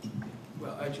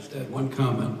 Well, I just had one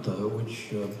comment,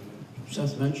 which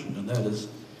Seth mentioned, and that is,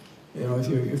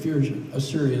 if you're a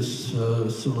serious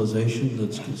civilization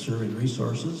that's conserving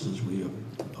resources,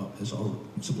 as all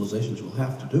civilizations will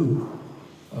have to do,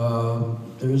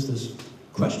 there is this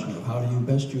question of how do you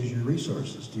best use your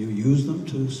resources? Do you use them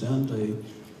to send a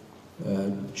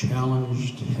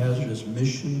challenged, hazardous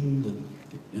mission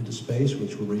into space,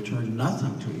 which will return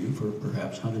nothing to you for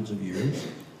perhaps hundreds of years?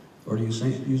 Or do you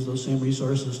use those same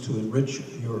resources to enrich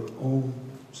your own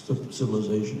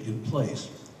civilization in place?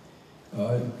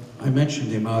 I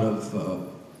mentioned the amount of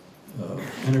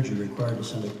energy required to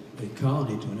send a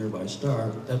colony to a nearby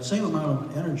star. That same amount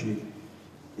of energy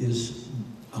is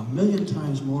 1,000,000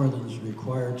 times more than is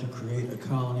required to create a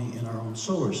colony in our own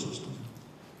solar system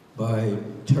by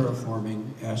terraforming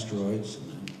asteroids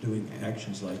and doing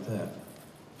actions like that.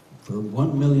 For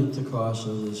 1/1,000,000th the cost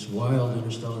of this wild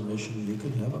interstellar mission, you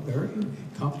could have a very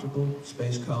comfortable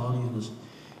space colony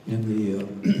in the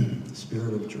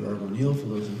spirit of Gerard O'Neill, for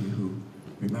those of you who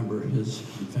remember his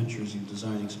adventures in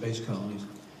designing space colonies.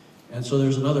 And so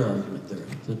there's another argument there,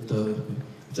 that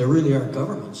if there really are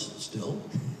governments still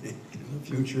in the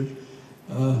future,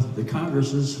 the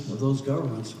Congresses of those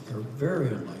governments are very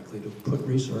unlikely to put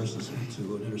resources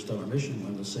into an interstellar mission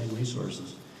when the same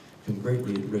resources can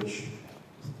greatly enrich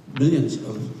millions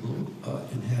of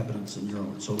inhabitants in your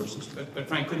own solar system. But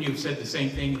Frank, couldn't you have said the same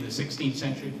thing in the 16th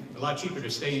century? A lot cheaper to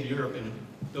stay in Europe and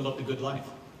build up a good life.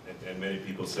 And many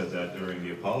people said that during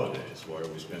the Apollo days. Why are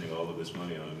we spending all of this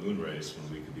money on a moon race when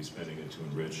we could be spending it to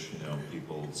enrich,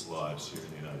 people's lives here in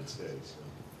the United States?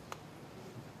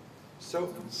 So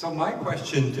my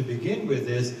question to begin with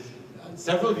is,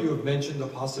 several of you have mentioned the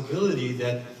possibility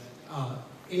that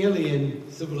alien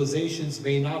civilizations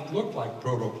may not look like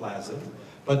protoplasm,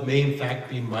 but may in fact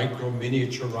be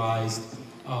micro-miniaturized,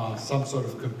 some sort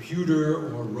of computer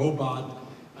or robot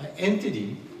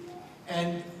entity.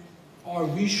 And are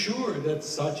we sure that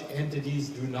such entities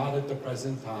do not at the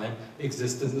present time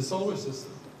exist in the solar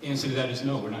system? The answer to that is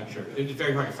no, we're not sure. It's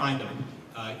very hard to find them.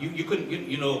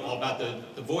 You know all about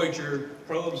the Voyager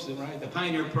probes, right? The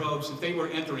Pioneer probes. If they were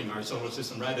entering our solar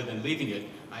system rather than leaving it,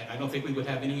 I don't think we would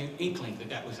have any inkling that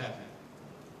that was happening.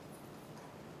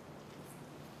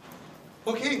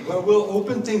 Okay, well, we'll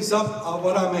open things up.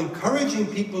 What I'm encouraging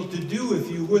people to do, if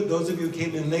you would, those of you who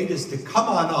came in late, is to come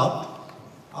on up.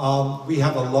 We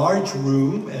have a large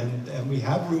room, and we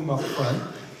have room up front.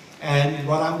 And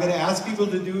what I'm going to ask people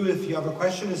to do, if you have a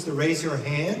question, is to raise your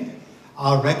hand.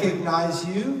 I'll recognize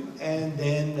you, and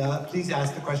then please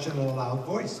ask the question in a loud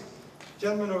voice.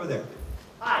 Gentleman over there.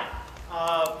 Hi.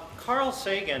 Carl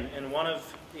Sagan, in one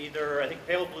of either, I think,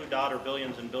 Pale Blue Dot or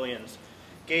Billions and Billions,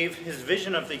 gave his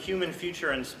vision of the human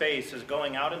future in space as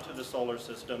going out into the solar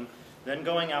system, then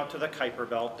going out to the Kuiper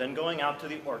Belt, then going out to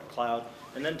the Oort cloud,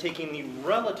 and then taking the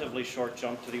relatively short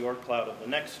jump to the Oort cloud of the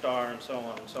next star, and so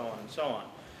on, and so on, and so on.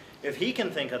 If he can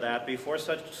think of that before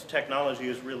such technology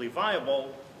is really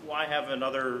viable, why haven't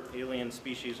other alien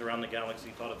species around the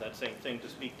galaxy thought of that same thing? To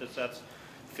speak to Seth's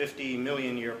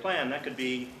 50-million-year plan, that could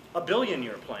be a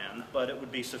billion-year plan, but it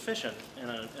would be sufficient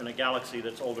in a galaxy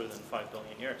that's older than 5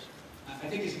 billion years. I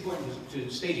think it's important to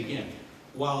state again,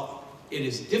 while it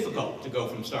is difficult to go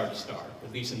from star to star,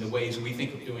 at least in the ways we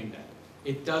think of doing that,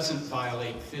 it doesn't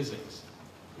violate physics.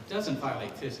 It doesn't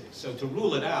violate physics. So to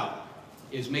rule it out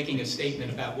is making a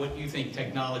statement about what you think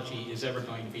technology is ever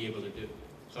going to be able to do.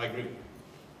 So I agree with you.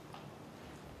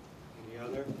 Any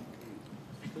other?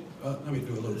 Let me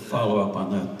do a little follow-up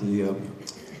on that.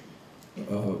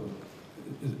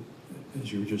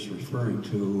 As you were just referring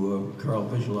to, Carl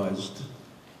visualized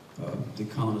the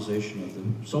colonization of the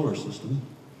solar system.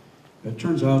 It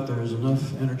turns out there is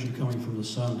enough energy coming from the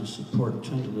sun to support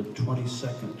 10 to the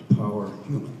 22nd power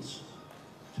humans.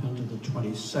 10 to the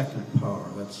 22nd power,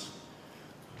 that's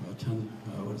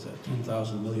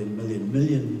 10,000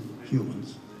 million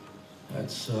humans.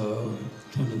 That's 10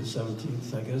 to the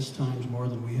 17th, I guess, times more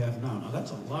than we have now. Now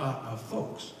that's a lot of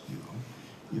folks,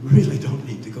 You really don't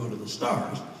need to go to the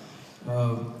stars.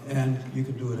 And you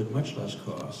can do it at much less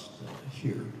cost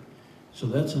here. So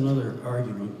that's another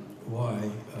argument why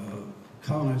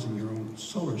colonizing your own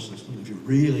solar system, if you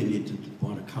really need to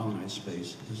want to colonize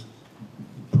space, is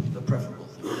the preferable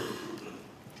thing.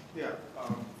 Yeah.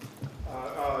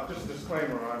 Just a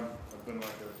disclaimer, I've been like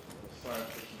a science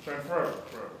fiction fan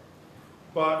forever.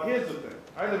 But here's the thing.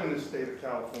 I live in the state of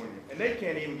California, and they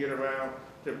can't even get around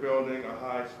to building a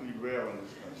high-speed rail in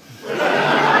this country.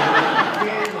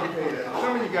 Can't even pay that.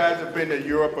 Some of you guys have been to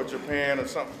Europe or Japan or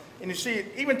something, and you see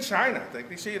it, even China, I think,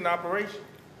 they see it in operation.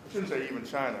 I shouldn't say even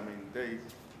China. I mean,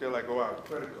 they're like, oh, wow,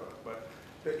 credit cards. But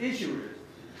the issue is,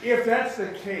 if that's the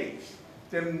case,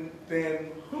 then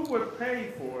who would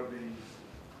pay for these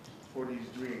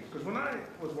dreams? Because when I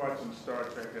was watching Star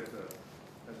Trek as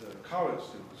a college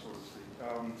student, so to speak,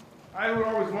 I would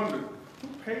always wonder, who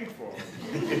paid for it?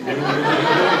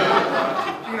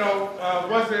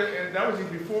 Was it, and that was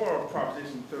even before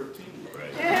Proposition 13.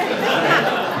 Right.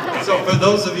 So for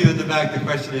those of you in the back, the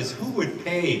question is, who would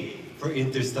pay for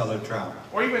interstellar travel?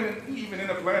 Or even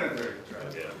interplanetary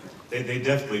travel. Yeah. They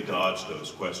definitely dodged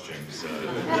those questions in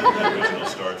the original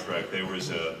Star Trek.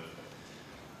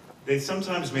 They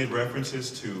sometimes made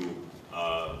references to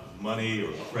money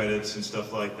or credits and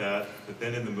stuff like that. But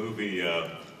then in the movie,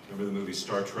 remember the movie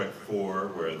Star Trek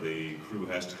IV, where the crew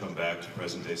has to come back to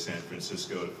present-day San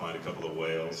Francisco to find a couple of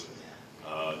whales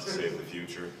to save the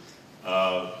future?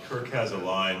 Kirk has a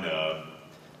line,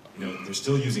 you know, they're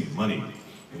still using money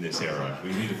in this era.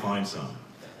 We need to find some.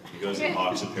 He goes and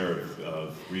hawks a pair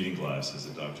of reading glasses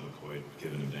that Dr. McCoy had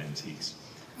given him, antiques.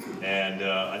 And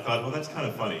I thought, well, that's kind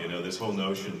of funny, you know, this whole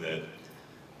notion that,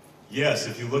 yes,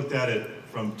 if you looked at it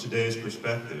from today's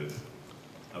perspective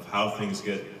of how things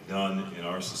get done in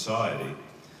our society,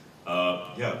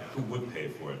 yeah, who would pay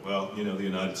for it? Well, you know, the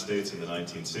United States in the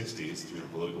 1960s, through the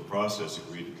political process,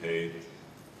 agreed to pay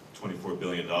 $24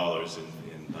 billion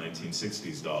in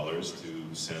 1960s dollars to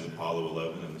send Apollo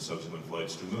 11 and the subsequent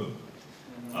flights to the moon.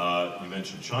 You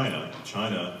mentioned China.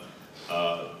 China,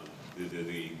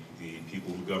 the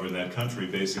people who govern that country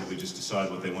basically just decide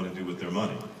what they want to do with their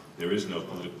money. There is no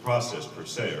political process per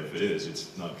se, or if it is,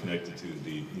 it's not connected to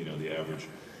the, you know, the average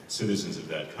citizens of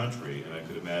that country. And I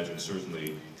could imagine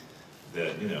certainly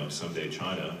that, you know, someday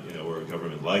China, you know, or a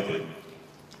government like it,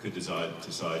 could decide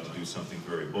to do something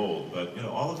very bold. But, you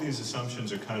know, all of these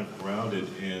assumptions are kind of grounded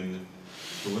in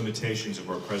the limitations of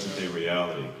our present-day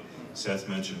reality. Seth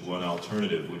mentioned one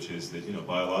alternative, which is that, you know,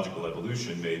 biological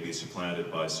evolution may be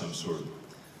supplanted by some sort of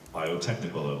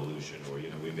biotechnical evolution, or, you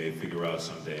know, we may figure out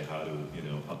someday how to, you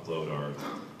know, upload our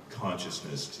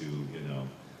consciousness to, you know,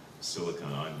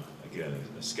 silicon. I'm, again,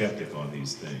 a skeptic on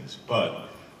these things. But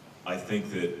I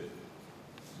think that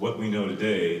what we know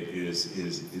today is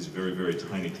a very, very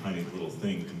tiny little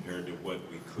thing compared to what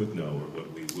we could know or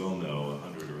what we will know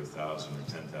 100 or 1,000 or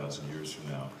 10,000 years from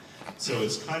now. So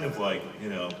it's kind of like, you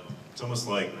know, it's almost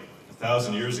like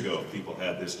 1,000 years ago, if people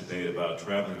had this debate about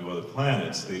traveling to other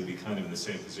planets, they'd be kind of in the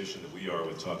same position that we are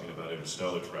with talking about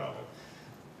interstellar travel.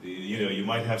 You know, you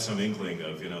might have some inkling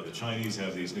of, you know, the Chinese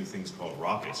have these new things called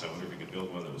rockets. I wonder if we could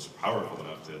build one that was powerful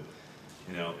enough to,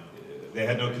 you know, they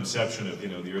had no conception of, you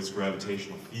know, the Earth's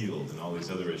gravitational field and all these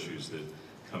other issues that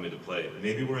come into play.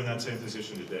 Maybe we're in that same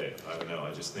position today. I don't know.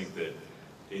 I just think that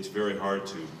it's very hard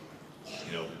to,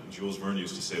 you know, Jules Verne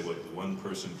used to say, what one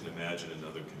person can imagine,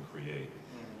 another can create.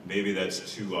 Maybe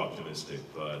that's too optimistic,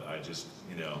 but I just,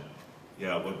 you know,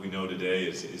 yeah, what we know today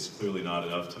is clearly not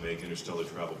enough to make interstellar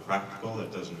travel practical.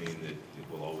 That doesn't mean that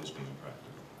it will always be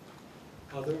impractical.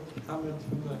 Other comments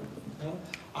from the panel?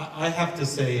 I have to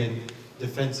say, in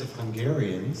defense of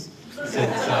Hungarians,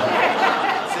 since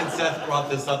Seth brought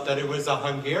this up, that it was a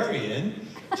Hungarian,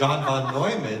 John von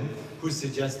Neumann, who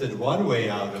suggested one way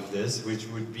out of this, which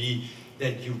would be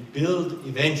that you build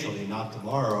eventually, not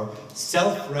tomorrow,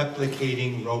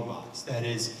 self-replicating robots. That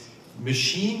is,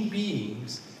 machine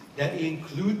beings that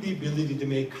include the ability to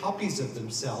make copies of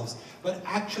themselves, but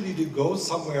actually to go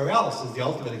somewhere else is the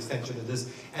ultimate extension of this,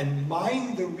 and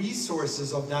mine the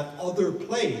resources of that other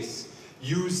place,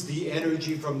 use the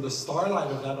energy from the starlight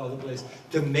of that other place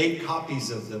to make copies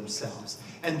of themselves.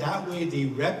 And that way the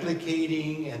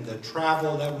replicating and the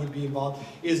travel that would be involved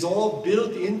is all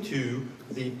built into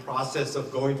the process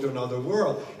of going to another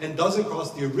world and doesn't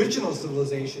cost the original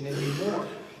civilization anymore.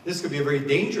 This could be a very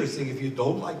dangerous thing if you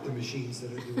don't like the machines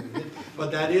that are doing it,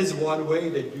 but that is one way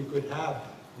that you could have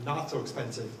not so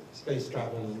expensive space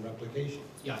travel and replication.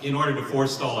 Yeah, in order to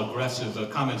forestall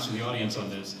aggressive comments from the audience on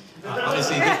this,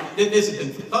 obviously this has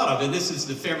been thought of, and this is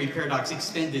the Fermi paradox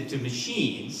extended to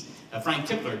machines. Frank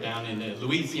Tipler down in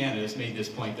Louisiana has made this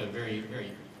point very,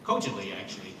 very cogently,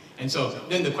 actually. And so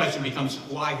then the question becomes,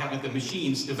 why haven't the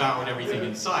machines devoured everything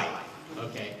in sight?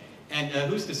 Okay, and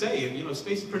who's to say? You know,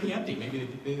 space is pretty empty. Maybe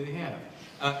they have.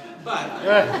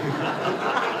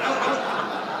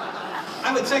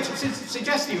 I would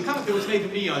suggest to you, a comment that was made to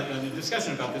me on a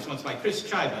discussion about this once by Chris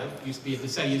Chiba, used to be at the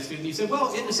SETI Institute, and he said,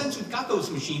 well, in a sense, we've got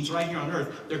those machines right here on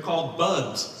Earth. They're called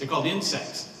bugs. They're called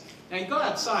insects. Now, you go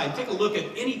outside, take a look at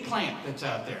any plant that's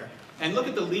out there, and look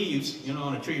at the leaves, you know,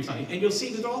 on a tree or something, and you'll see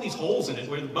there's all these holes in it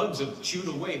where the bugs have chewed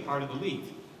away part of the leaf,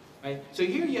 right? So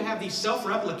here you have these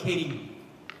self-replicating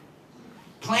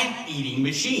plant-eating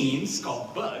machines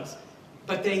called bugs,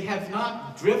 but they have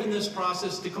not driven this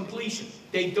process to completion.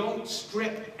 They don't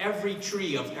strip every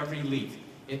tree of every leaf.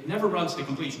 It never runs to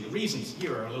completion. The reasons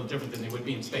here are a little different than they would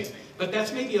be in space. But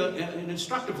that's maybe an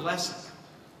instructive lesson,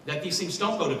 that these things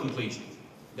don't go to completion.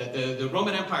 That the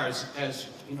Roman Empire, as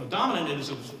you know, dominant as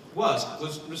it was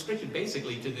restricted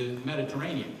basically to the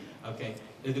Mediterranean. Okay,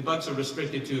 the bugs are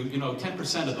restricted to, you know,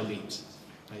 10% of the leaves.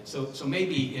 Right? So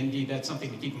maybe indeed that's something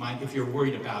to keep in mind if you're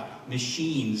worried about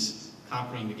machines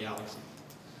conquering the galaxy.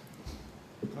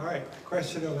 All right,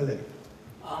 question over there.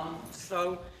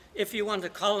 So if you want to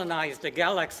colonize the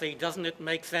galaxy, doesn't it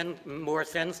make more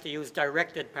sense to use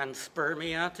directed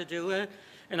panspermia to do it?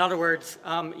 In other words,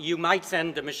 you might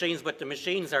send the machines, but the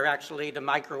machines are actually the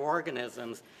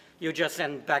microorganisms. You just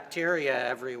send bacteria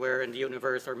everywhere in the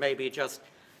universe, or maybe just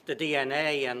the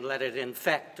DNA, and let it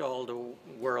infect all the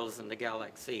worlds in the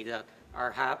galaxy that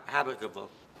are habitable.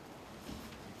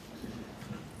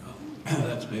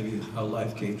 That's maybe how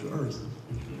life came to Earth.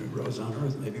 It grows on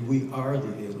Earth. Maybe we are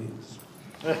the aliens.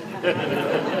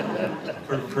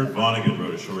 Kurt Vonnegut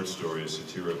wrote a short story, a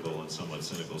satirical and somewhat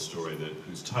cynical story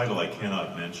whose title I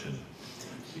cannot mention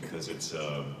because it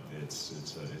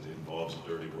involves a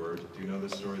dirty word. Do you know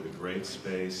this story? The Great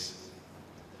Space.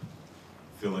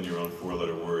 Fill in your own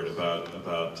four-letter word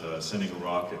about sending a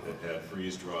rocket that had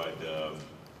freeze-dried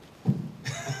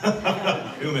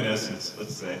human essence,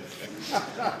 let's say,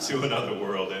 to another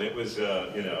world, and it was,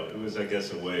 it was, I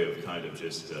guess, a way of kind of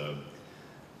just.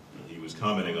 He was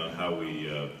commenting on how we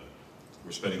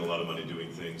were spending a lot of money doing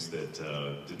things that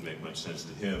didn't make much sense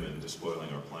to him and despoiling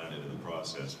our planet in the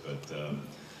process. But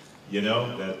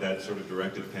that sort of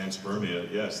directed panspermia,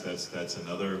 yes, that's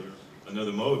another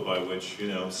mode by which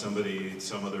somebody,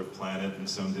 some other planet in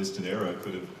some distant era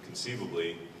could have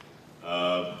conceivably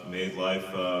made life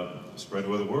spread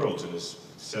to other worlds. And as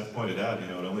Seth pointed out, it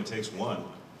only takes one.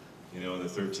 In the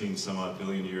 13-some-odd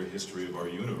billion-year history of our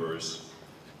universe,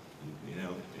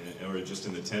 or just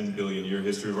in the 10 billion year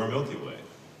history of our Milky Way.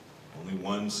 Only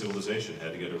one civilization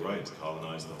had to get it right to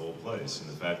colonize the whole place. And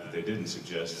the fact that they didn't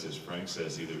suggests, as Frank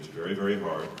says, either it's very, very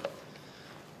hard,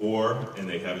 and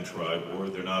they haven't tried, or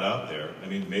they're not out there. I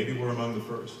mean, maybe we're among the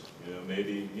first.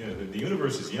 Maybe, the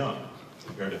universe is young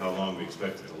compared to how long we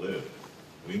expect it to live.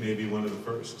 We may be one of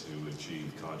the first to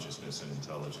achieve consciousness and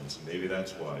intelligence. And maybe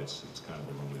that's why it's kind of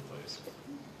a lonely place.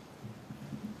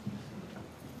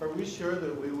 Are we sure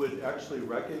that we would actually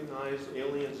recognize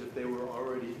aliens if they were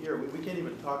already here? We can't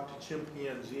even talk to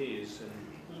chimpanzees, and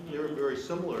they're very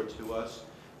similar to us.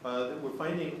 We're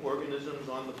finding organisms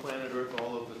on the planet Earth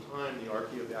all of the time, the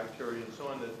archaeobacteria and so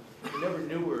on, that we never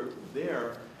knew were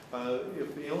there.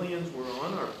 If aliens were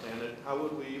on our planet, how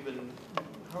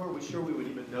are we sure we would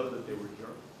even know that they were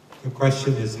here? The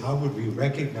question is, how would we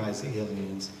recognize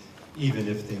aliens even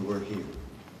if they were here?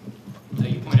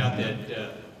 You point out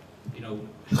that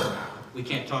we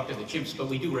can't talk to the chimps, but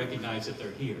we do recognize that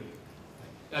they're here.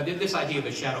 This idea of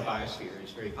a shadow biosphere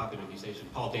is very popular these days.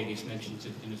 Paul Davies mentions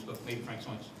it in his book. Maybe Frank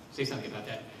wants to say something about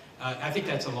that. I think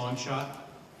that's a long shot.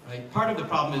 Right? Part of the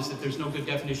problem is that there's no good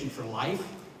definition for life.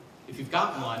 If you've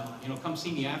got one, come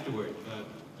see me afterward.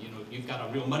 You've got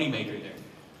a real moneymaker there.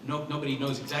 Nobody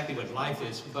knows exactly what life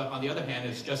is, but on the other hand,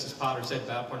 as Justice Potter said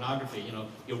about pornography,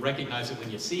 you'll recognize it when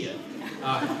you see it.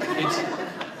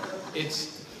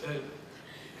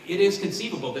 It is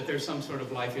conceivable that there's some sort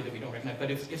of life here that we don't recognize,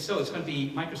 but if so, it's going to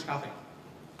be microscopic,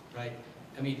 right?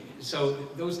 I mean, so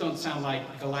those don't sound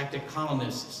like galactic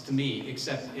colonists to me,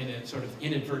 except in a sort of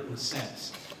inadvertent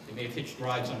sense. They may have hitched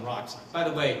rides on rocks. By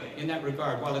the way, in that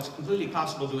regard, while it's completely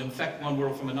possible to infect one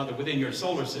world from another within your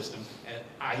solar system,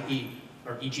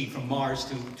 e.g. from Mars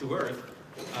to Earth,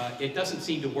 it doesn't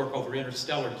seem to work over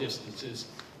interstellar distances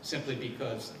simply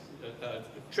because a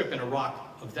trip in a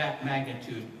rock of that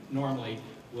magnitude normally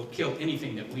will kill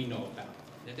anything that we know about.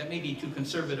 That may be too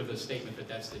conservative a statement, but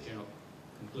that's the general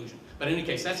conclusion. But in any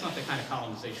case, that's not the kind of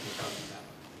colonization we're talking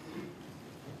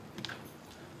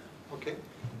about. Okay.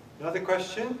 Another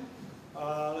question?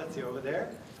 Let's see, over there.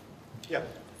 Yeah.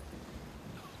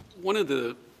 One of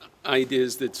the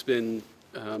ideas that's been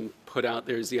put out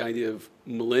there is the idea of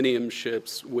millennium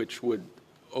ships, which would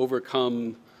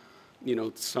overcome,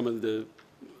 some of the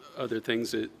other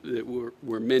things that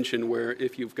were mentioned, where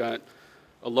if you've got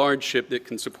a large ship that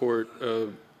can support a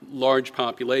large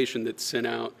population that's sent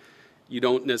out, you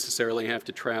don't necessarily have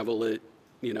to travel at,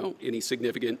 any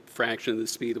significant fraction of the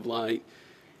speed of light.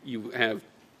 You have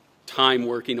time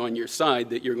working on your side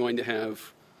that you're going to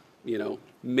have,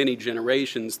 many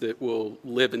generations that will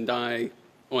live and die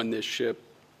on this ship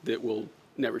that will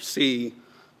never see,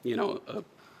 a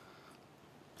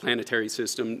planetary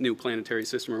system, new planetary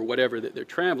system or whatever that they're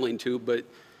traveling to. But,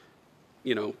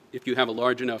 if you have a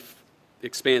large enough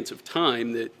expanse of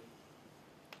time that,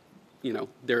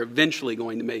 they're eventually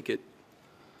going to make it,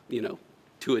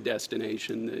 to a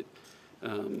destination that,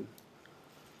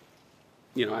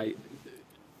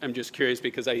 I'm just curious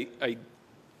because I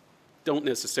don't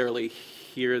necessarily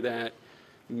hear that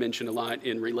mentioned a lot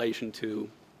in relation to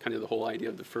kind of the whole idea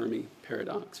of the Fermi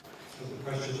paradox. So the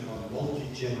question of a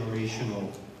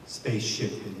multi-generational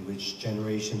spaceship in which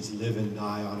generations live and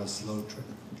die on a slow trip.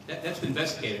 That's been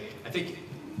investigated. I think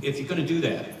if you're going to do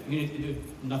that,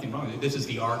 nothing wrong with it. This is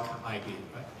the arc idea,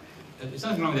 right? There's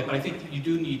nothing wrong with that, but I think you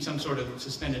do need some sort of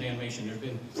suspended animation. There have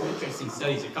been some interesting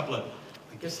studies, a couple of,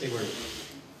 I guess they were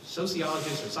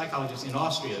sociologists or psychologists in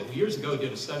Austria who years ago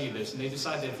did a study of this, and they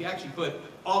decided that if you actually put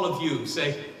all of you,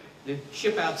 say, the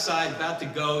ship outside about to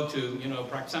go to, you know,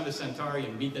 Proxima Centauri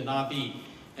and meet the Na'vi,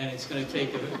 and it's going to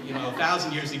take, you know,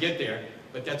 1,000 years to get there,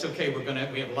 but that's okay. We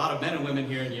have a lot of men and women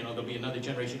here, and, you know, there'll be another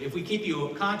generation. If we keep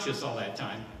you conscious all that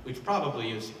time, which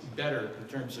probably is better in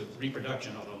terms of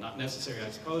reproduction, although not necessary, I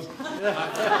suppose.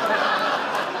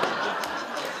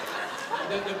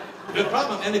 The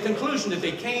problem, and the conclusion that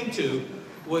they came to,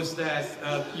 was that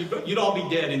you'd all be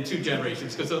dead in 2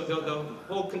 generations, because the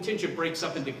whole contingent breaks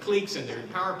up into cliques, and there are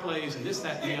power plays, and this,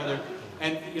 that, and the other.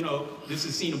 And, you know, this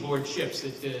is seen aboard ships,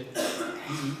 that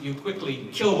you quickly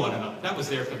kill one another. That was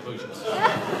their conclusion.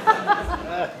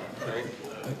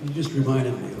 You just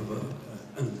reminded me of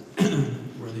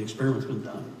where the experiment's been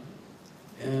done,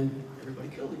 and everybody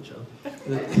killed each other.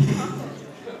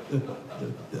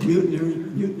 The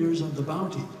mutineers of the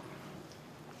Bounty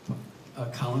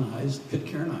colonized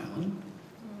Pitcairn Island.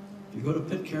 If you go to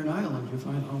Pitcairn Island, you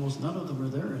find almost none of them are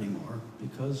there anymore,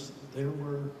 because there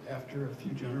were, after a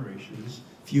few generations,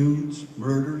 feuds,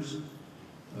 murders,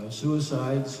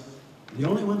 suicides. The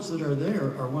only ones that are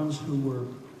there are ones who were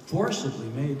forcibly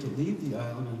made to leave the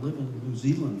island and live in New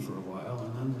Zealand for a while,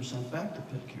 and then were sent back to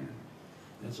Pitcairn.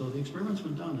 And so the experiment's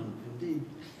been done, and indeed,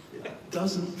 it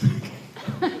doesn't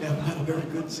have a very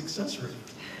good success rate.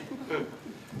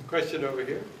 Question over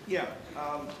here. Yeah,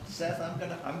 Seth,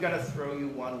 I'm gonna throw you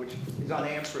one which is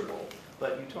unanswerable,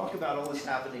 but you talk about all this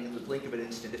happening in the blink of an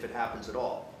instant, if it happens at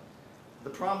all. The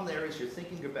problem there is you're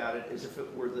thinking about it as if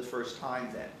it were the first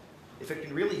time then. If it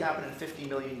can really happen in 50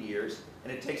 million years,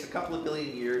 and it takes a couple of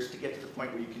billion years to get to the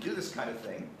point where you can do this kind of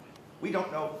thing, we don't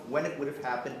know when it would have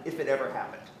happened, if it ever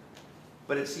happened.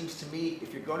 But it seems to me,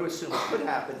 if you're going to assume it could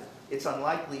happen, it's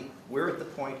unlikely we're at the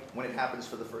point when it happens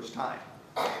for the first time.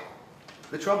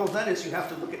 The trouble then is you have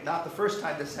to look at not the first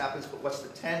time this happens, but what's the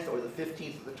 10th or the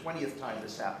 15th or the 20th time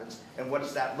this happens, and what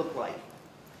does that look like?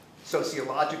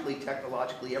 Sociologically,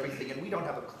 technologically, everything, and we don't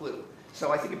have a clue.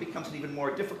 So I think it becomes an even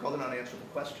more difficult and unanswerable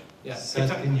question. Yeah.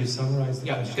 Seth, can you summarize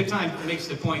the question? Good Time makes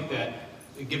the point that,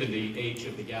 given the age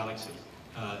of the galaxy,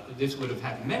 this would have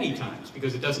happened many times,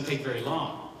 because it doesn't take very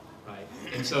long, right?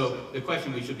 And so the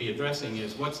question we should be addressing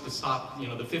is, what's to stop, you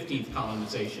know, the 15th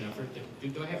colonization effort?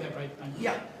 Do I have that right?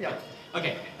 Yeah, yeah.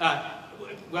 Okay.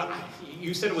 Well,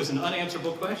 you said it was an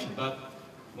unanswerable question, but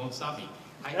won't stop me.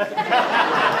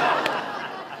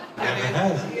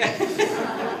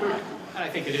 I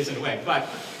think it is in a way, but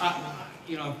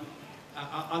you know,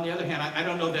 on the other hand, I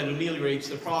don't know that it ameliorates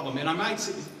the problem, and I might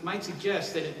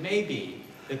suggest that it may be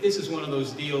that this is one of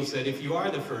those deals that if you are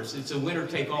the first, it's a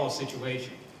winner-take-all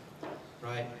situation,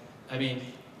 right? I mean,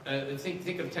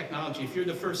 think of technology. If you're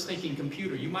the first thinking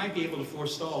computer, you might be able to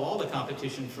forestall all the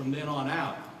competition from then on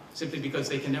out, simply because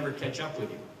they can never catch up with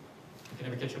you. They can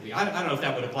never catch up with you. I don't know if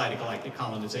that would apply to galactic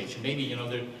colonization. Maybe, you know,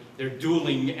 they're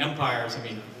dueling empires. I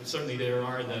mean, certainly there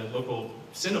are in the local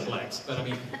Cineplex, but I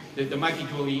mean, there might be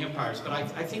dueling empires. But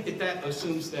I think that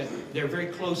assumes that they're very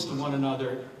close to one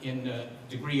another in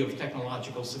degree of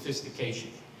technological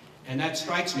sophistication. And that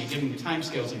strikes me, given the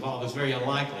timescales involved, as very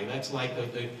unlikely. That's like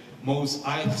the Mos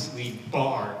Eisley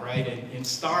bar, right, in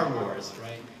Star Wars,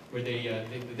 right, where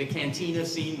the cantina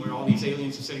scene where all these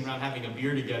aliens are sitting around having a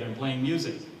beer together and playing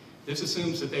music. This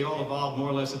assumes that they all evolved more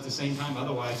or less at the same time.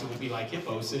 Otherwise, it would be like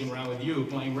hippos sitting around with you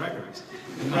playing records.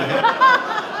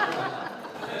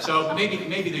 So maybe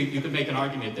you could make an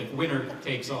argument that winner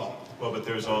takes all. Well, but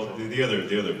there's all the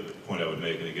other point I would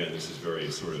make, and again, this is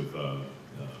very sort of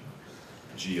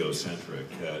geocentric,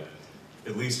 that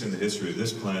at least in the history of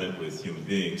this planet with human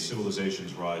beings,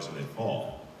 civilizations rise and they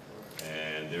fall.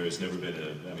 And there has never been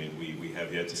I mean, we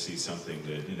have yet to see something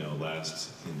that, you know,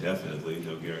 lasts indefinitely,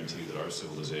 no guarantee that our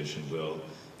civilization will.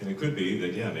 And it could be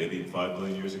that, yeah, maybe 5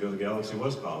 billion years ago the galaxy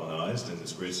was colonized and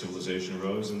this great civilization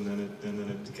arose and then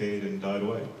it decayed and died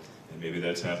away. And maybe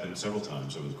that's happened several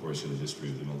times over the course of the history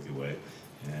of the Milky Way.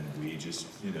 And we just,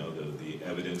 you know, the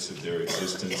evidence of their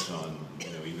existence on,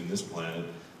 you know, even this planet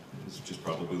is just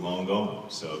probably long gone.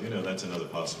 So, you know, that's another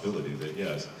possibility that,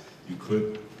 yes, you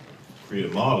could create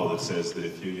a model that says that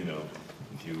if you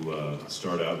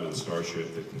start out with a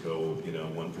starship that can go, you know,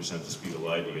 1% the speed of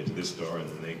light, you get to this star, and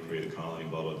then they create a colony,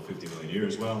 blah, blah, 50 million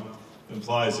years, well, it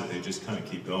implies that they just kind of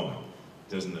keep going.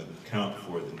 It doesn't account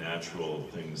for the natural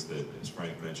things that, as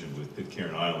Frank mentioned with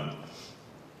Pitcairn Island,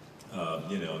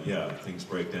 you know, yeah, things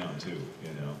break down too,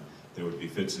 you know. There would be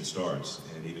fits and starts,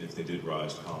 and even if they did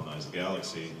rise to colonize the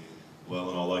galaxy, well,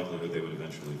 in all likelihood, they would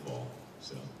eventually fall,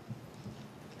 so.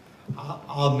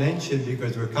 I'll mention,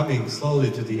 because we're coming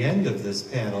slowly to the end of this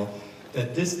panel,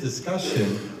 that this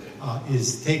discussion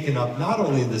is taken up not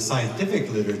only in the scientific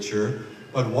literature,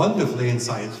 but wonderfully in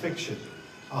science fiction.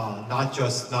 Not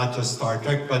just Star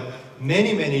Trek, but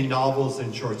many novels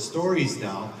and short stories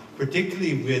now,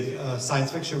 particularly with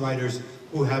science fiction writers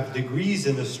who have degrees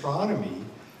in astronomy,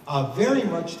 very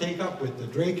much take up with the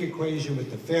Drake equation,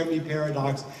 with the Fermi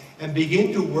paradox, and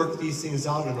begin to work these things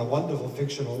out in a wonderful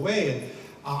fictional way. And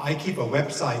I keep a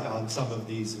website on some of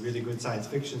these really good science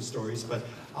fiction stories, but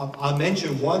I'll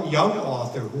mention one young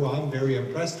author who I'm very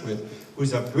impressed with,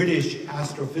 who's a British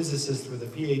astrophysicist with a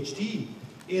PhD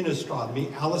in astronomy,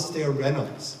 Alastair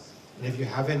Reynolds. And if you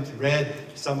haven't read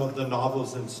some of the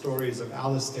novels and stories of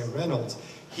Alastair Reynolds,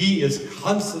 he is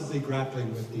constantly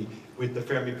grappling with the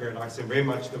Fermi paradox in very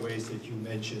much the ways that you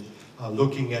mentioned,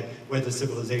 looking at whether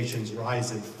civilizations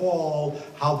rise and fall,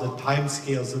 how the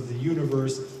timescales of the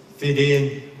universe fit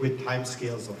in with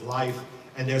timescales of life,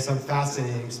 and there's some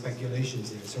fascinating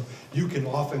speculations there. So you can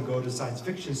often go to science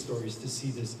fiction stories to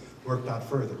see this worked out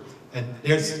further. And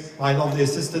there's my lovely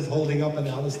assistant holding up an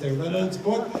Alastair Reynolds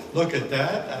book. Look at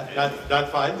that.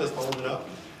 That's fine, just hold it up.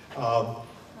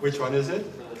 Which one is it?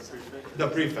 The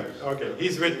Prefect. Okay,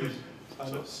 he's written.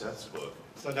 So Seth's book.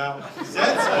 So now,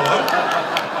 Seth's book.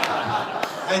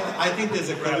 I think there's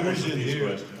a collusion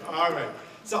here. All right.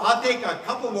 So I'll take a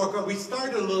couple more. We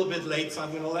started a little bit late, so I'm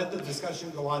going to let the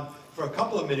discussion go on for a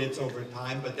couple of minutes over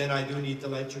time, but then I do need to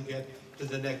let you get to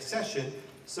the next session.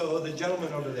 So the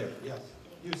gentleman over there, yes.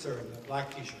 You, sir, in the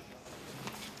black t-shirt.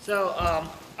 So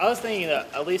I was thinking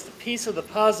that at least a piece of the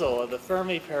puzzle of the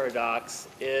Fermi paradox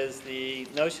is the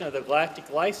notion of the galactic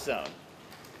life zone,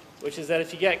 which is that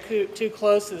if you get too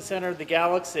close to the center of the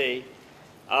galaxy,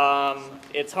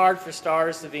 it's hard for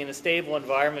stars to be in a stable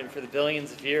environment for the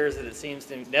billions of years that it seems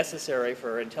necessary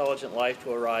for intelligent life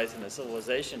to arise and a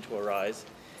civilization to arise.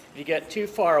 If you get too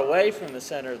far away from the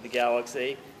center of the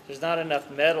galaxy, there's not enough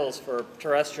metals for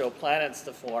terrestrial planets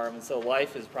to form, and so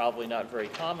life is probably not very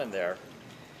common there.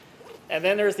 And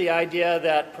then there's the idea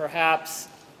that perhaps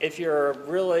if you're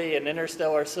really an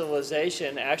interstellar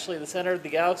civilization, actually the center of the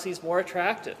galaxy is more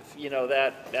attractive. You know,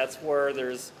 that's where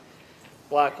there's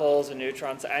black holes and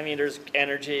neutrons. I mean, there's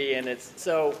energy, and it's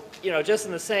so, you know, just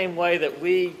in the same way that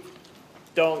we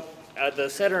don't, the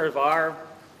center of our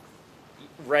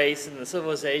race and the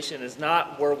civilization is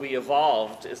not where we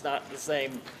evolved. It's not the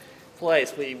same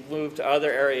place. We moved to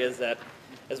other areas that,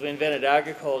 as we invented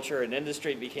agriculture and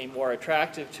industry, became more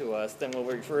attractive to us than when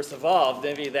we first evolved.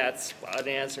 Maybe that's an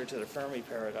answer to the Fermi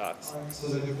paradox. All right, so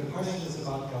the question is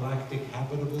about galactic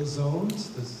habitable zones.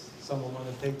 Does someone want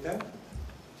to take that?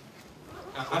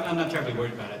 I'm not terribly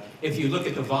worried about it. If you look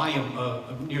at the volume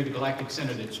near the galactic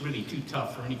center, that's really too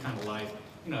tough for any kind of life.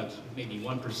 You know, it's maybe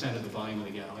 1% of the volume of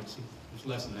the galaxy. It's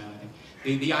less than that, I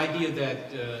think. The idea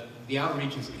that the outer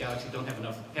regions of the galaxy don't have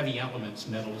enough heavy elements,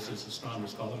 metals, as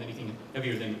astronomers call them, anything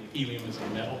heavier than helium is a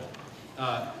metal.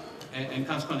 And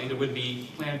consequently, there would be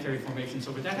planetary formations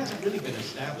over. That hasn't really been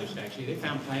established, actually. They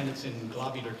found planets in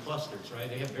globular clusters, right?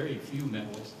 They have very few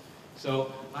metals.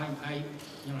 So I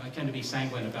tend to be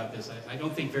sanguine about this. I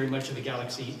don't think very much of the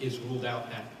galaxy is ruled out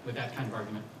with that kind of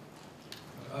argument.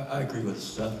 I agree with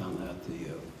Seth on that.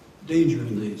 The danger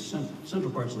in the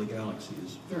central parts of the galaxy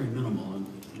is very minimal and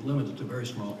limited to a very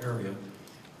small area,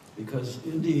 because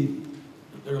indeed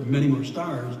there are many more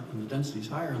stars and the density is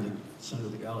higher in the center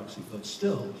of the galaxy, but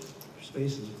still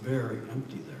space is very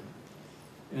empty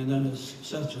there. And then, as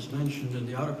Seth just mentioned, in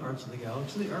the outer parts of the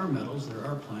galaxy there are metals, there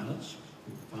are planets.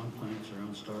 We found planets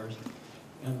around stars.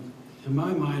 And in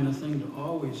my mind, a thing to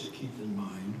always keep in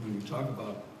mind when you talk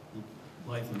about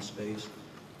life in space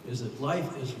is that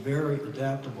life is very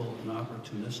adaptable and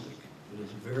opportunistic. It is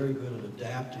very good at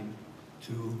adapting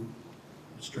to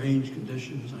strange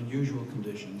conditions, unusual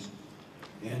conditions,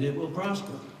 and it will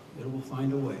prosper. It will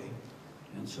find a way.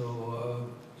 And so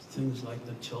things like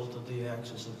the tilt of the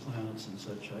axis of planets and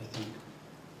such, I think,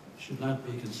 should not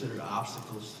be considered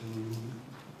obstacles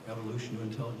to evolution of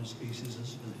intelligent species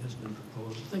as has been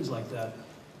proposed, things like that,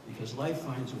 because life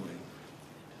finds a way.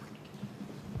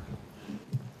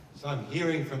 So I'm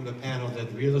hearing from the panel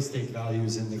that real estate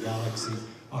values in the galaxy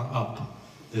are up.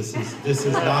 This is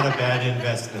not a bad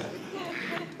investment.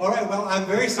 All right, well, I'm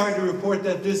very sorry to report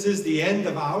that this is the end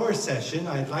of our session.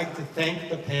 I'd like to thank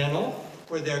the panel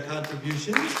for their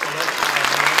contributions.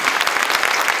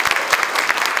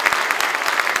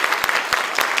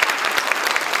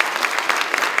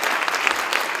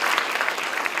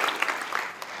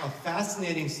 A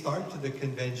fascinating start to the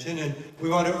convention, and we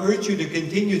want to urge you to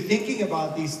continue thinking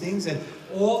about these things, and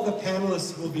all the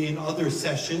panelists will be in other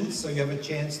sessions, so you have a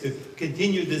chance to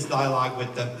continue this dialogue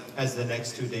with them as the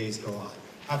next 2 days go on.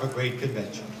 Have a great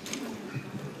convention.